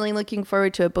yet. I'm really looking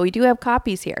forward to it, but we do have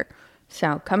copies here,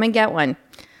 so come and get one.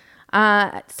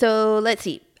 So let's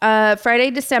see.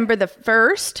 Friday, December the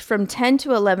 1st from 10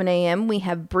 to 11 a.m., we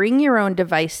have Bring Your Own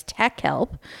Device Tech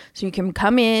Help. So you can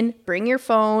come in, bring your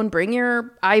phone, bring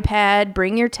your iPad,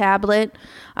 bring your tablet,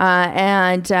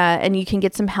 and you can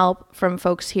get some help from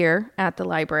folks here at the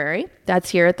library. That's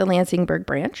here at the Lansingburg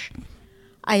branch.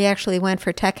 I actually went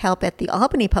for tech help at the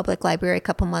Albany Public Library a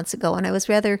couple months ago, and I was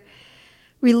rather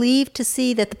relieved to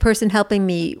see that the person helping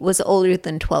me was older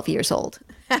than 12 years old.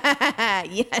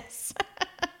 Yes.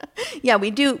 Yeah, we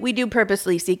do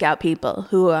purposely seek out people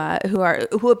who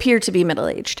appear to be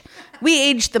middle-aged. We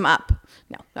age them up.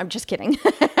 No, I'm just kidding.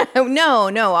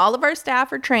 No, all of our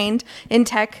staff are trained in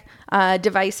tech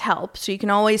device help, so you can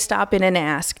always stop in and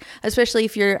ask, especially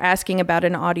if you're asking about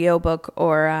an audiobook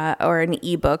or an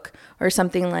ebook or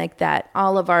something like that.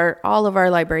 All of our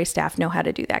library staff know how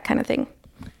to do that kind of thing.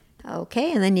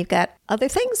 Okay, and then you've got other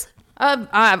things?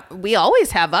 We always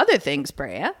have other things,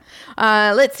 Brea.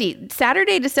 Let's see.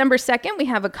 Saturday, December 2nd, we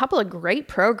have a couple of great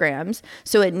programs.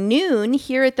 So at noon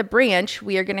here at the branch,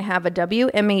 we are going to have a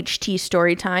WMHT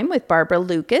story time with Barbara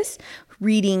Lucas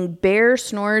reading Bear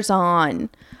Snores On.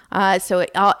 So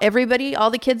all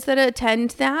the kids that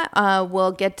attend that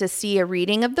will get to see a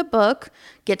reading of the book,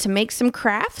 get to make some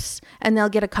crafts, and they'll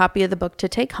get a copy of the book to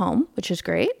take home, which is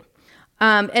great.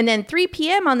 And then 3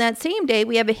 p.m. on that same day,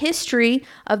 we have a history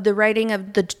of the writing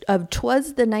of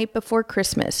 'Twas the Night Before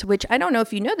Christmas, which I don't know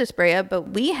if you know this, Brea,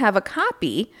 but we have a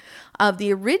copy of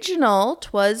the original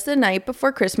 'Twas the Night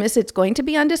Before Christmas. It's going to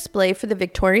be on display for the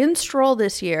Victorian Stroll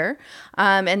this year,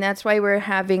 and that's why we're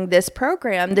having this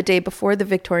program the day before the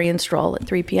Victorian Stroll at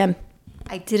 3 p.m.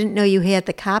 I didn't know you had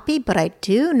the copy, but I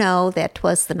do know that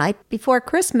 'Twas the Night Before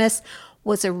Christmas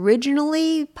was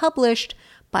originally published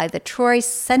by the Troy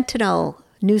Sentinel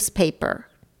newspaper.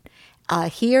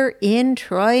 Here in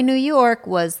Troy, New York,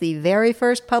 was the very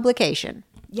first publication.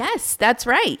 Yes, that's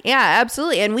right. Yeah,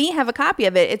 absolutely. And we have a copy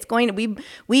of it. It's going to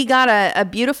we got a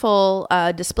beautiful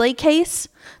display case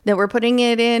that we're putting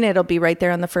it in. It'll be right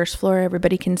there on the first floor.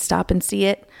 Everybody can stop and see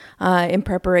it in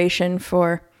preparation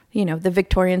for, the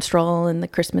Victorian Stroll and the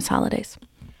Christmas holidays.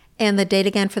 And the date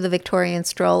again for the Victorian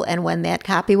Stroll and when that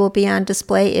copy will be on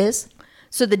display is?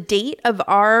 So the date of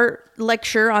our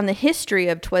lecture on the history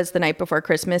of 'Twas the Night Before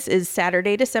Christmas is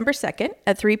Saturday, December 2nd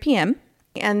at 3 p.m.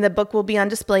 And the book will be on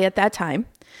display at that time.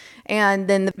 And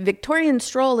then the Victorian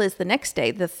Stroll is the next day,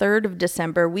 the 3rd of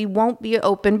December. We won't be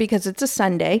open because it's a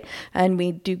Sunday, and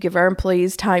we do give our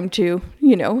employees time to,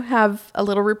 have a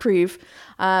little reprieve.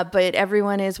 But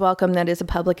everyone is welcome. That is a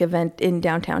public event in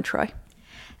downtown Troy.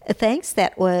 Thanks.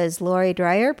 That was Lori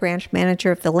Dreyer, branch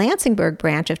manager of the Lansingburg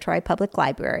branch of Troy Public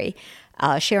Library,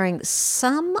 sharing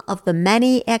some of the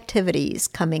many activities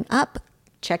coming up.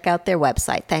 Check out their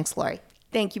website. Thanks, Lori.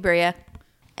 Thank you, Brea.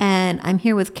 And I'm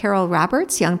here with Carol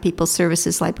Roberts, Young People's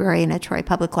Services Librarian at Troy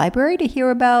Public Library, to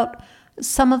hear about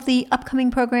some of the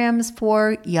upcoming programs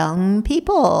for young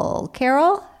people.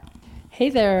 Carol?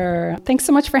 Hey there. Thanks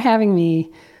so much for having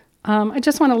me. I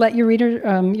just want to let your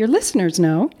listeners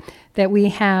know that we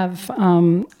have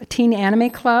a Teen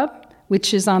Anime Club,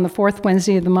 which is on the fourth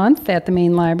Wednesday of the month at the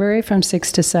main library from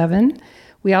 6 to 7.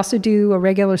 We also do a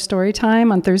regular story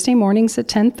time on Thursday mornings at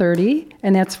 10:30,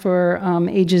 and that's for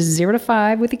ages 0 to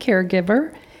 5 with a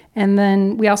caregiver. And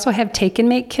then we also have Take and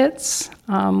Make kits,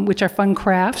 which are fun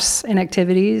crafts and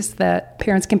activities that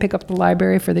parents can pick up at the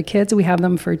library for the kids. We have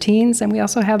them for teens, and we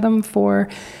also have them for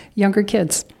younger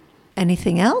kids.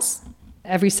 Anything else?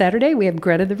 Every Saturday, we have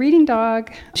Greta the Reading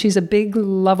Dog. She's a big,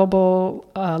 lovable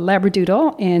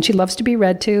Labradoodle, and she loves to be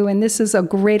read to. And this is a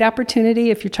great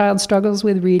opportunity if your child struggles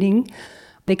with reading.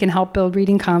 They can help build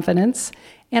reading confidence.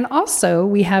 And also,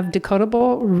 we have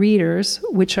decodable readers,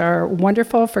 which are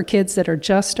wonderful for kids that are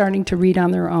just starting to read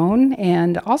on their own.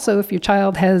 And also, if your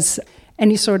child has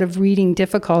any sort of reading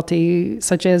difficulty,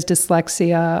 such as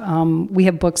dyslexia, we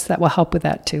have books that will help with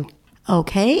that too.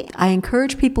 Okay, I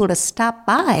encourage people to stop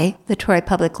by the Troy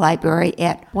Public Library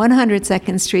at 100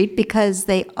 2nd Street because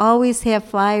they always have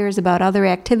flyers about other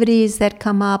activities that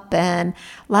come up and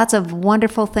lots of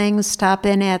wonderful things. Stop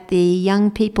in at the Young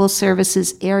People's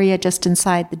Services area just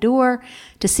inside the door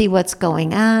to see what's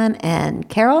going on. And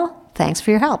Carol, thanks for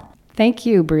your help. Thank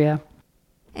you, Brea.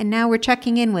 And now we're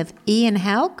checking in with Ian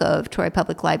Hauk of Troy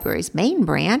Public Library's main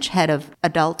branch, head of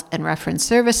Adult and Reference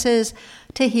Services,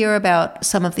 to hear about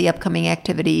some of the upcoming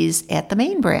activities at the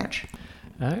main branch.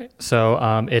 All right. So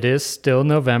it is still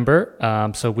November,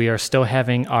 so we are still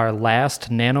having our last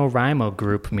NaNoWriMo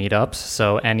group meetups.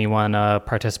 So anyone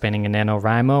participating in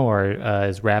NaNoWriMo or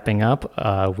is wrapping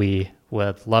up, we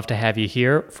would love to have you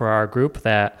here for our group.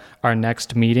 That our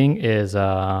next meeting is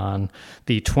on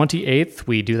the 28th.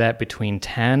 We do that between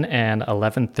 10 and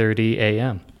 11:30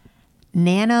 a.m.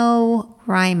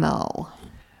 NaNoWriMo.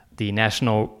 The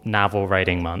National Novel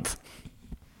Writing Month.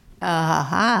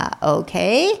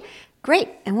 Okay. Great.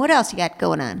 And what else you got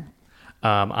going on?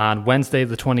 On Wednesday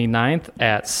the 29th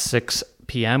at 6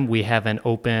 p.m., we have an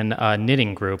open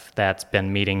knitting group that's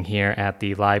been meeting here at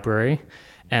the library.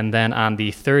 And then on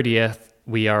the 30th,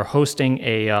 we are hosting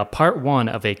a part one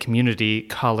of a community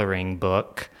coloring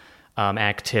book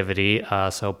activity.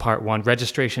 So part one,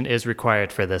 registration is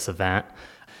required for this event.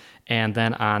 And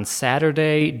then on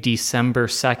Saturday, December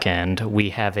 2nd, we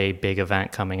have a big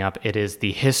event coming up. It is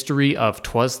the history of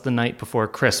 'Twas the Night Before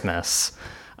Christmas.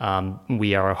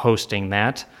 We are hosting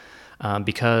that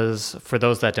because for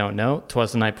those that don't know,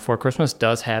 'Twas the Night Before Christmas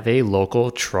does have a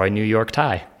local Troy, New York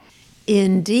tie.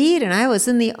 Indeed, and I was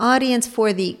in the audience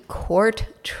for the court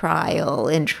trial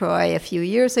in Troy a few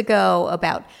years ago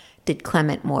about did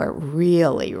Clement Moore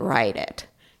really write it?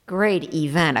 Great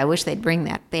event. I wish they'd bring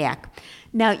that back.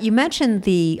 Now, you mentioned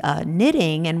the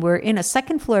knitting, and we're in a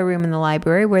second floor room in the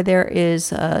library where there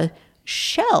is a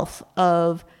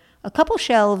couple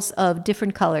shelves of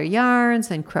different color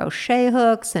yarns and crochet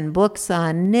hooks and books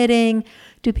on knitting.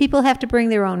 Do people have to bring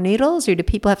their own needles, or do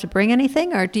people have to bring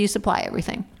anything, or do you supply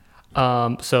everything?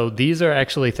 So these are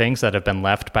actually things that have been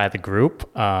left by the group.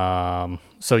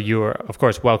 So you are, of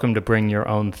course, welcome to bring your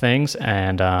own things,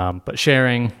 and but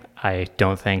sharing, I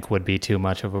don't think would be too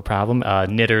much of a problem.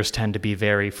 Knitters tend to be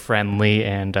very friendly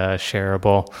and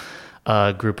shareable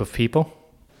group of people.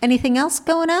 Anything else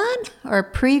going on?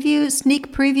 Or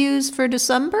sneak previews for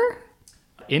December?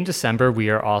 In December, we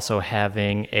are also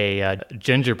having a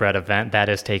gingerbread event that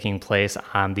is taking place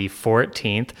on the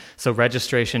 14th. So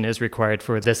registration is required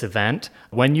for this event.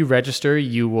 When you register,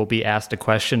 you will be asked a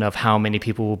question of how many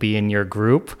people will be in your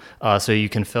group. So you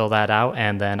can fill that out.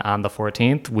 And then on the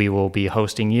 14th, we will be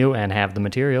hosting you and have the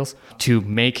materials to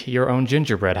make your own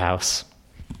gingerbread house.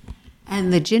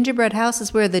 And the gingerbread house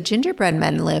is where the gingerbread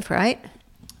men live, right?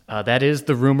 That is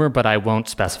the rumor, but I won't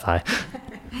specify.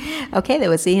 Okay, that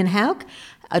was Ian Hauk,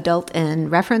 Adult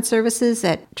and Reference Services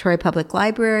at Troy Public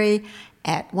Library.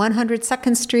 at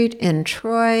 102nd Street in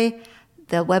Troy.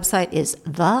 The website is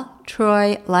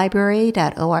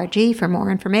thetroylibrary.org for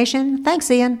more information. Thanks,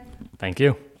 Ian. Thank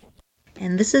you.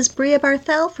 And this is Brea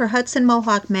Barthel for Hudson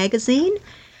Mohawk Magazine.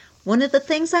 One of the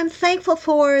things I'm thankful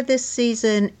for this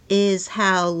season is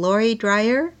how Lori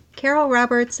Dreyer, Carol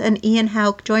Roberts, and Ian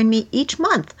Hauk join me each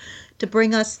month to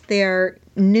bring us their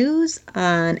news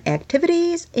on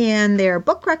activities and their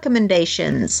book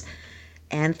recommendations.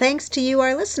 And thanks to you,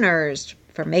 our listeners,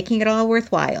 for making it all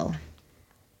worthwhile.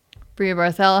 Brea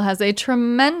Barthel has a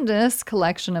tremendous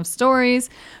collection of stories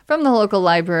from the local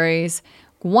libraries,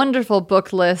 wonderful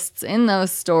book lists in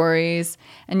those stories,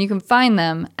 and you can find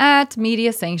them at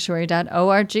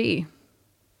mediasanctuary.org.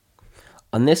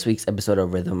 On this week's episode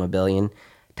of Rhythm Rebellion,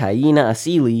 Taina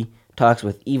Asili talks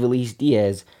with Ivelisse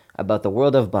Diaz about the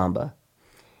world of bomba.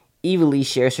 Ivelisse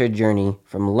shares her journey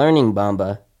from learning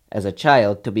bomba as a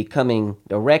child to becoming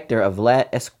director of La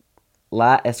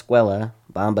Escuela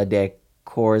Bomba de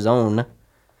Corazon,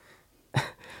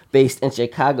 based in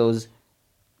Chicago's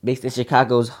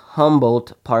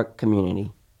Humboldt Park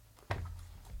community.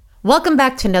 Welcome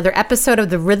back to another episode of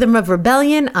The Rhythm of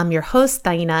Rebellion. I'm your host,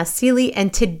 Taina Asili,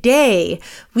 and today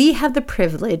we have the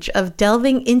privilege of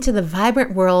delving into the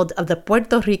vibrant world of the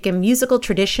Puerto Rican musical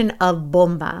tradition of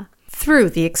bomba through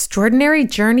the extraordinary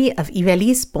journey of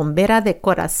Ivelisse Bombera de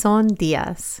Corazon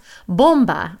Diaz.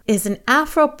 Bomba is an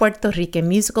Afro-Puerto Rican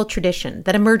musical tradition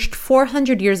that emerged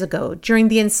 400 years ago during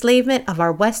the enslavement of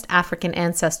our West African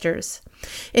ancestors.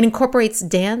 It incorporates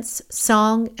dance,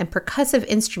 song, and percussive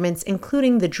instruments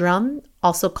including the drum,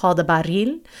 also called a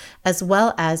barril, as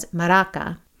well as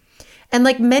maraca. And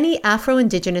like many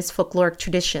Afro-Indigenous folkloric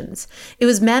traditions, it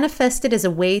was manifested as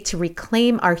a way to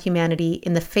reclaim our humanity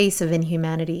in the face of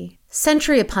inhumanity.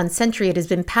 Century upon century, it has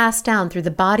been passed down through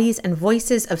the bodies and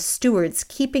voices of stewards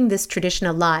keeping this tradition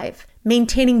alive,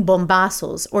 maintaining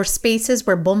bombazos, or spaces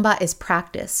where bomba is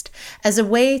practiced, as a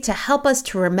way to help us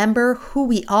to remember who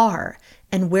we are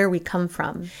and where we come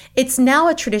from. It's now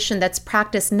a tradition that's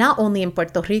practiced not only in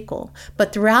Puerto Rico,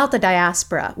 but throughout the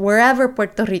diaspora, wherever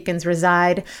Puerto Ricans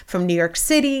reside, from New York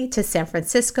City to San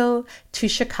Francisco to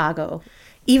Chicago.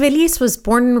 Ivelisse was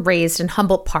born and raised in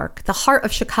Humboldt Park, the heart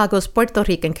of Chicago's Puerto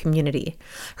Rican community.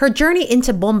 Her journey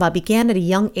into bomba began at a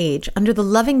young age under the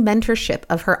loving mentorship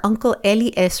of her uncle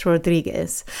Eli S.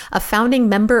 Rodriguez, a founding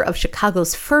member of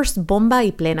Chicago's first bomba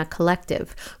y plena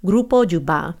collective, Grupo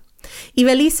Yuba.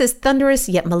 Ivelisse's thunderous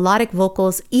yet melodic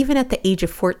vocals, even at the age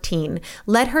of 14,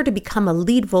 led her to become a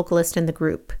lead vocalist in the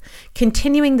group.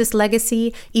 Continuing this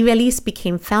legacy, Ivelisse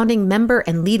became founding member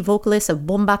and lead vocalist of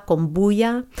Bomba con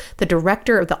Bulla, the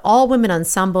director of the all-women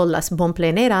ensemble Las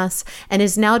Bompleneras, and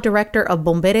is now director of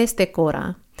Bomberes de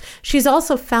Cora. She's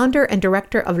also founder and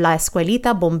director of La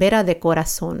Escuelita Bombera de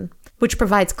Corazon, which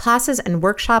provides classes and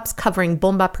workshops covering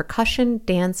bomba percussion,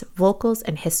 dance, vocals,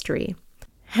 and history.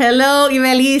 Hello,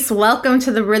 Ivelisse. Welcome to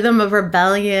the Rhythm of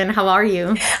Rebellion. How are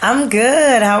you? I'm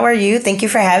good. How are you? Thank you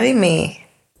for having me.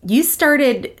 You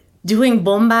started doing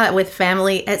bomba with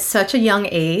family at such a young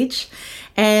age.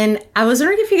 And I was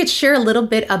wondering if you could share a little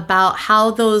bit about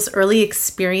how those early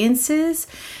experiences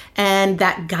and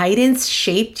that guidance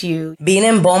shaped you. Being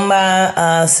in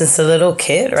bomba since a little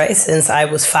kid, right? Since I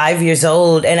was 5 years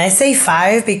old. And I say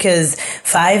 5 because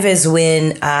 5 is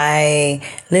when I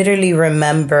literally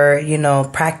remember,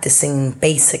 practicing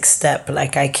basic step.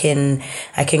 Like I can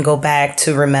go back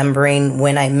to remembering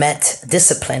when I met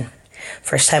discipline.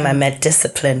 First time I met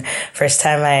discipline. First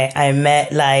time I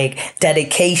met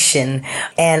dedication.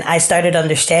 And I started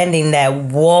understanding that,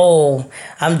 whoa,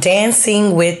 I'm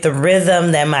dancing with the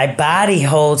rhythm that my body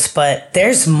holds, but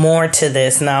there's more to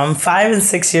this. Now I'm 5 and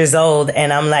 6 years old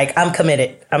and I'm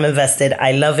committed. I'm invested.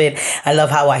 I love it. I love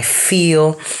how I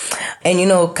feel. And,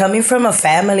 coming from a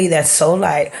family that's so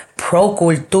pro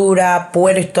cultura,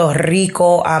 Puerto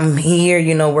Rico, I'm here,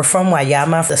 we're from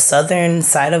Guayama, the southern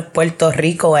side of Puerto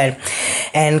Rico.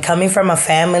 And coming from a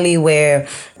family where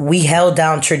we held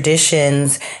down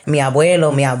traditions, mi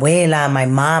abuelo, mi abuela, my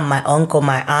mom, my uncle,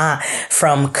 my aunt,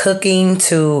 from cooking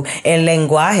to el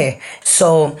lenguaje.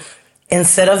 So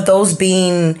instead of those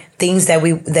being things that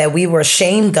we were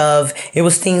ashamed of, it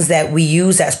was things that we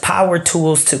use as power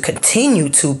tools to continue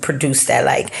to produce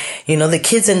that. The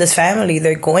kids in this family,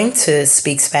 they're going to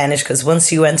speak Spanish because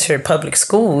once you enter public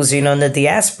schools, in the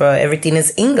diaspora, everything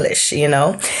is English,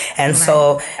 And right.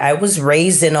 So I was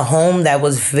raised in a home that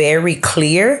was very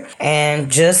clear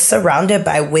and just surrounded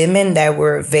by women that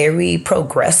were very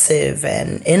progressive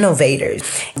and innovators.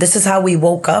 This is how we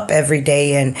woke up every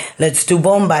day, and let's do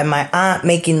bomba. My aunt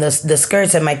making the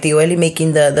skirts and my tío Eli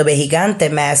making the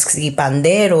vejigante masks y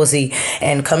panderos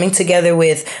and coming together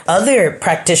with other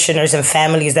practitioners and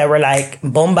families that were like,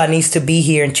 bomba needs to be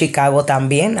here in Chicago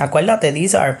también. Acuérdate,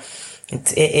 these are...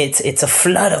 It's a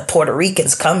flood of Puerto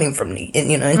Ricans coming from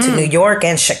into New York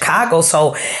and Chicago.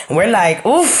 So we're like,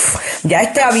 oof, ya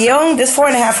este avión, this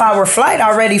 4.5-hour flight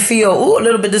already feel a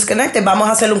little bit disconnected. Vamos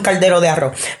a hacer un caldero de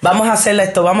arroz. Vamos a hacer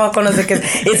esto. Vamos a conocer que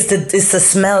it's the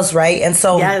smells, right? And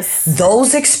so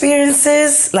those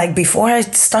experiences, like before I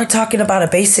start talking about a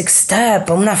basic step,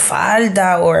 una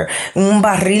falda or un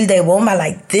barril de bomba,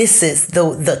 like this is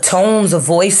the tones of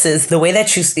voices, the way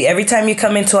that you see. Every time you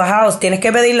come into a house, tienes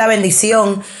que pedir la bendición.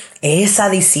 Esa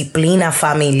disciplina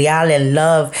familiar and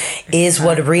love is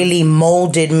what really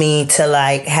molded me to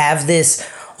like have this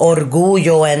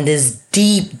orgullo and this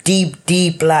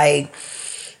deep like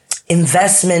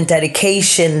investment,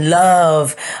 dedication,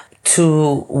 love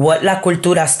to what La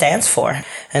Cultura stands for.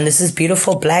 And this is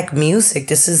beautiful Black music.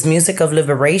 This is music of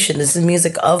liberation. This is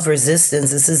music of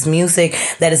resistance. This is music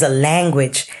that is a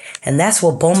language. And that's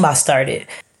what bomba started.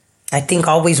 I think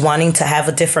always wanting to have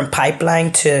a different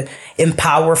pipeline to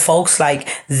empower folks. Like,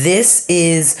 this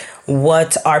is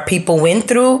what our people went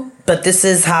through, but this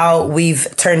is how we've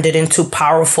turned it into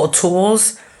powerful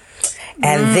tools.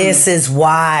 And this is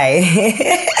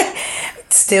why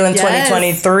still in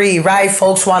 2023, right?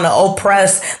 Folks want to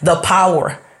oppress the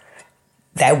power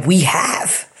that we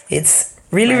have. It's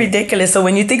really ridiculous. So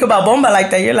when you think about bomba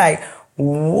like that, you're like,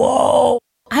 whoa.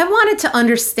 I wanted to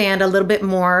understand a little bit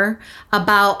more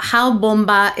about how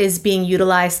bomba is being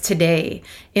utilized today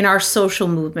in our social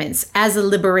movements as a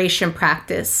liberation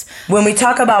practice. When we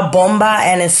talk about bomba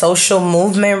and a social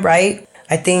movement, right?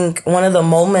 I think one of the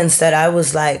moments that I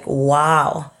was like,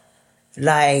 wow,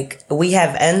 like we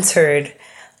have entered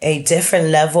a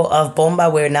different level of bomba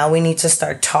where now we need to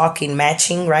start talking,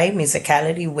 matching, right?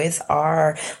 Musicality with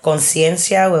our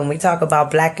conciencia. When we talk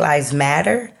about Black Lives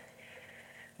Matter,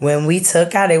 when we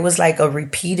took out, it was like a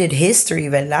repeated history,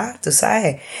 ¿verdad? Tú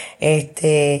sabes,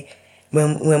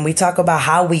 when we talk about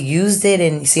how we used it,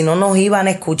 and si no nos iban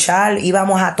a escuchar,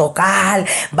 íbamos a tocar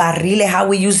barriles, how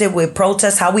we use it with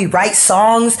protests, how we write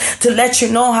songs to let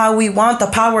you know how we want the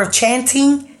power of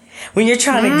chanting. When you're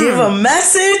trying to give a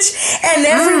message and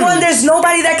everyone, there's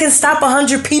nobody that can stop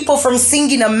 100 people from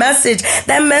singing a message.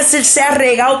 That message se ha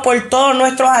regado por todos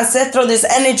nuestros ancestros, this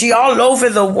energy all over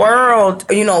the world.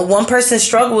 You know, one person's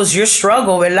struggle is your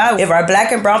struggle, ¿verdad? If our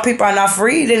Black and brown people are not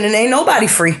free, then ain't nobody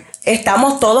free.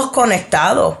 Estamos todos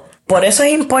conectados. Por eso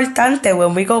es importante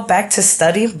when we go back to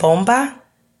study bomba.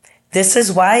 This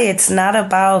is why it's not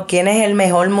about quién es el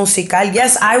mejor musical.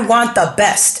 Yes, I want the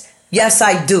best. Yes,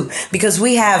 I do. Because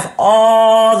we have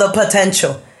all the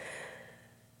potential.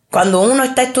 Cuando uno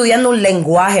está estudiando un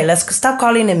lenguaje, let's stop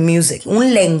calling it music.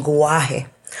 Un lenguaje.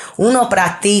 Uno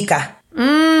practica.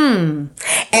 And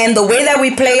the way that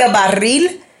we play a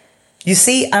barril, you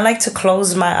see, I like to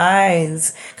close my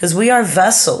eyes because we are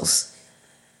vessels,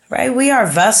 right? We are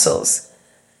vessels.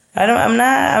 I'm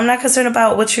not concerned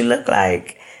about what you look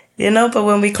like, you know, but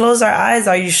when we close our eyes,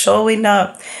 are you showing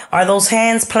up? Are those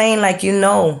hands playing like you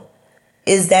know?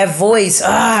 Is that voice,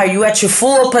 are you at your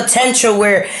full potential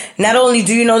where not only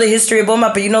do you know the history of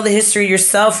bomba, but you know the history of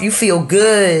yourself, you feel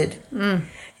good.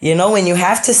 You know, when you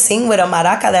have to sing with a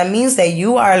maraca, that means that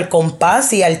you are al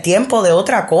compás y al tiempo de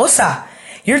otra cosa.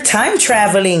 You're time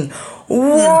traveling.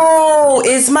 Whoa,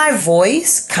 is my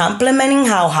voice complementing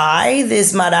how high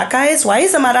this maraca is? Why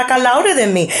is the maraca louder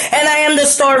than me? And I am the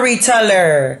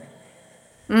storyteller.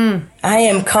 I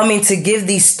am coming to give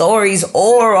these stories,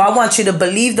 or I want you to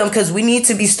believe them because we need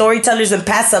to be storytellers and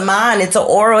pass them on. It's an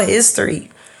oral history.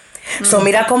 So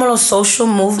mira como los social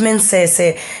movements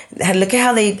look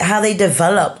at how they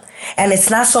develop. And it's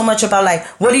not so much about like,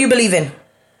 what do you believe in?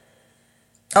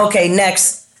 Okay,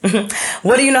 next.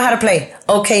 What do you know how to play?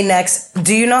 Okay, next.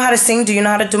 Do you know how to sing? Do you know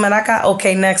how to do maraca?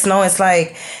 Okay, next. No, it's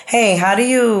like, hey, how do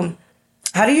you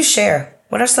share?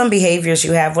 What are some behaviors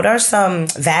you have? What are some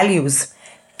values?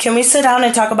 Can we sit down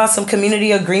and talk about some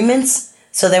community agreements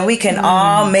so that we can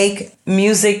all make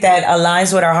music that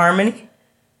aligns with our harmony?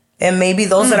 And maybe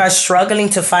those that are struggling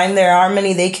to find their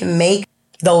harmony, they can make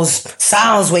those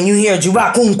sounds when you hear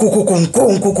juba,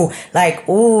 like,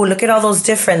 ooh, look at all those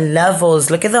different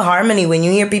levels. Look at the harmony when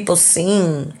you hear people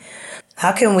sing.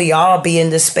 How can we all be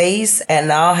in the space and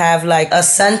now have like a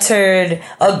centered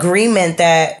agreement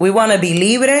that we want to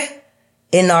be libre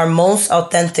in our most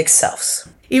authentic selves?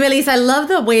 Ivelisse, I love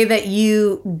the way that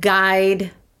you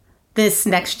guide this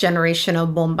next generation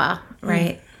of bomba,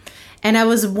 right? And I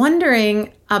was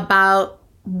wondering about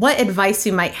what advice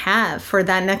you might have for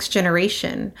that next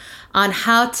generation on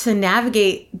how to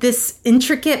navigate this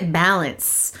intricate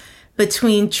balance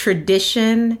between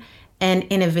tradition and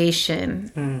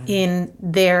innovation in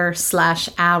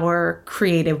their/our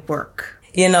creative work.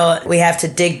 You know, we have to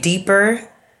dig deeper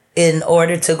in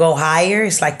order to go higher.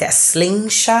 It's like that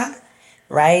slingshot,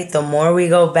 right? The more we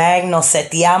go back, nos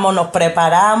seteamos, nos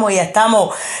preparamos, y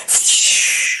estamos,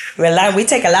 ¿verdad? We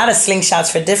take a lot of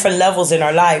slingshots for different levels in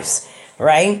our lives,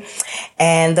 right?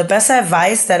 And the best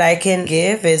advice that I can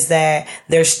give is that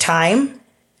there's time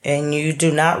and you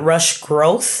do not rush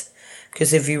growth.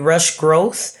 Because if you rush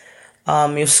growth,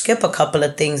 you'll skip a couple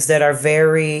of things that are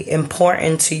very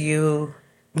important to you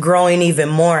growing even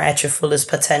more at your fullest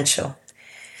potential.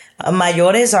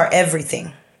 Mayores are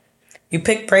everything. You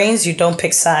pick brains, you don't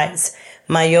pick sides.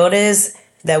 Mayores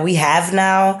that we have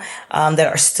now that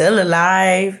are still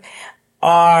alive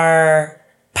are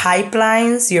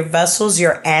pipelines, your vessels,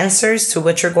 your answers to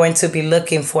what you're going to be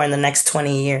looking for in the next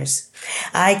 20 years.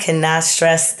 I cannot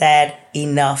stress that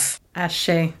enough.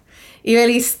 Ashe.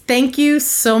 Ivelisse, thank you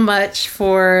so much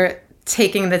for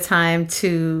taking the time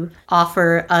to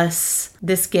offer us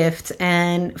this gift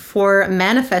and for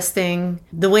manifesting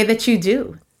the way that you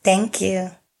do. Thank you.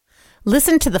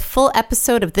 Listen to the full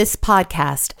episode of this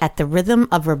podcast at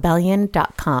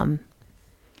therhythmofrebellion.com.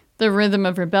 The Rhythm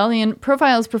of Rebellion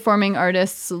profiles performing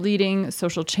artists leading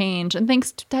social change. And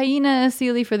thanks to Taina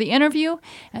Asili for the interview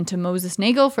and to Moses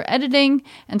Nagel for editing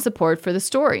and support for the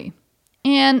story.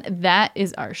 And that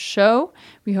is our show.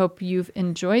 We hope you've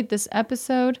enjoyed this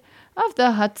episode of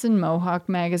the Hudson Mohawk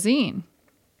Magazine.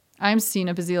 I'm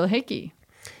Sina Basila Hickey.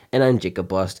 And I'm Jacob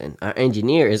Boston. Our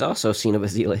engineer is also Sina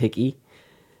Basila Hickey.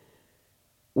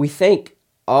 We thank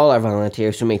all our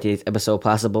volunteers who make today's episode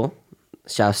possible.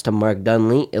 Shouts to Mark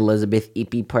Dunlea, Elizabeth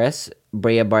EP Press,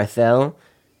 Brea Barthel.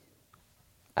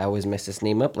 I always mess this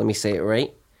name up. Let me say it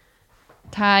right.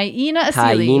 Taina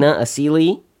Asili. Taina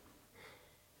Asili.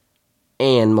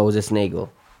 And Moses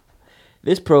Nagel.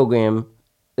 This program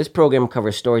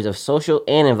covers stories of social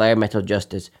and environmental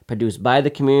justice produced by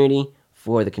the community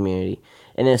for the community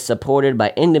and is supported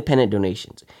by independent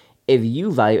donations. If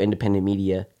you value independent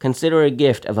media, consider a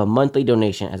gift of a monthly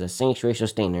donation as a sanctuary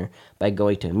sustainer by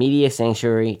going to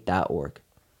mediasanctuary.org.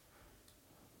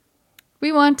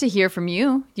 We want to hear from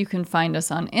you. You can find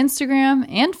us on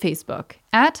Instagram and Facebook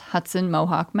at Hudson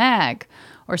Mohawk Mag,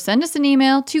 or send us an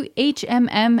email to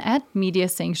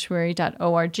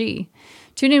hmm@mediasanctuary.org.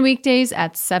 Tune in weekdays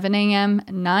at 7 a.m.,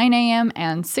 9 a.m.,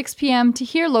 and 6 p.m. to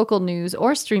hear local news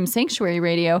or stream Sanctuary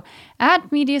Radio at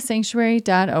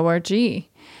mediasanctuary.org.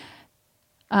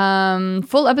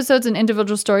 Full episodes and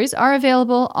individual stories are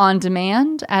available on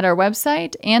demand at our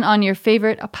website and on your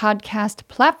favorite podcast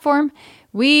platform.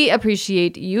 We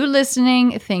appreciate you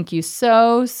listening. Thank you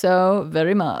so, so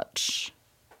very much.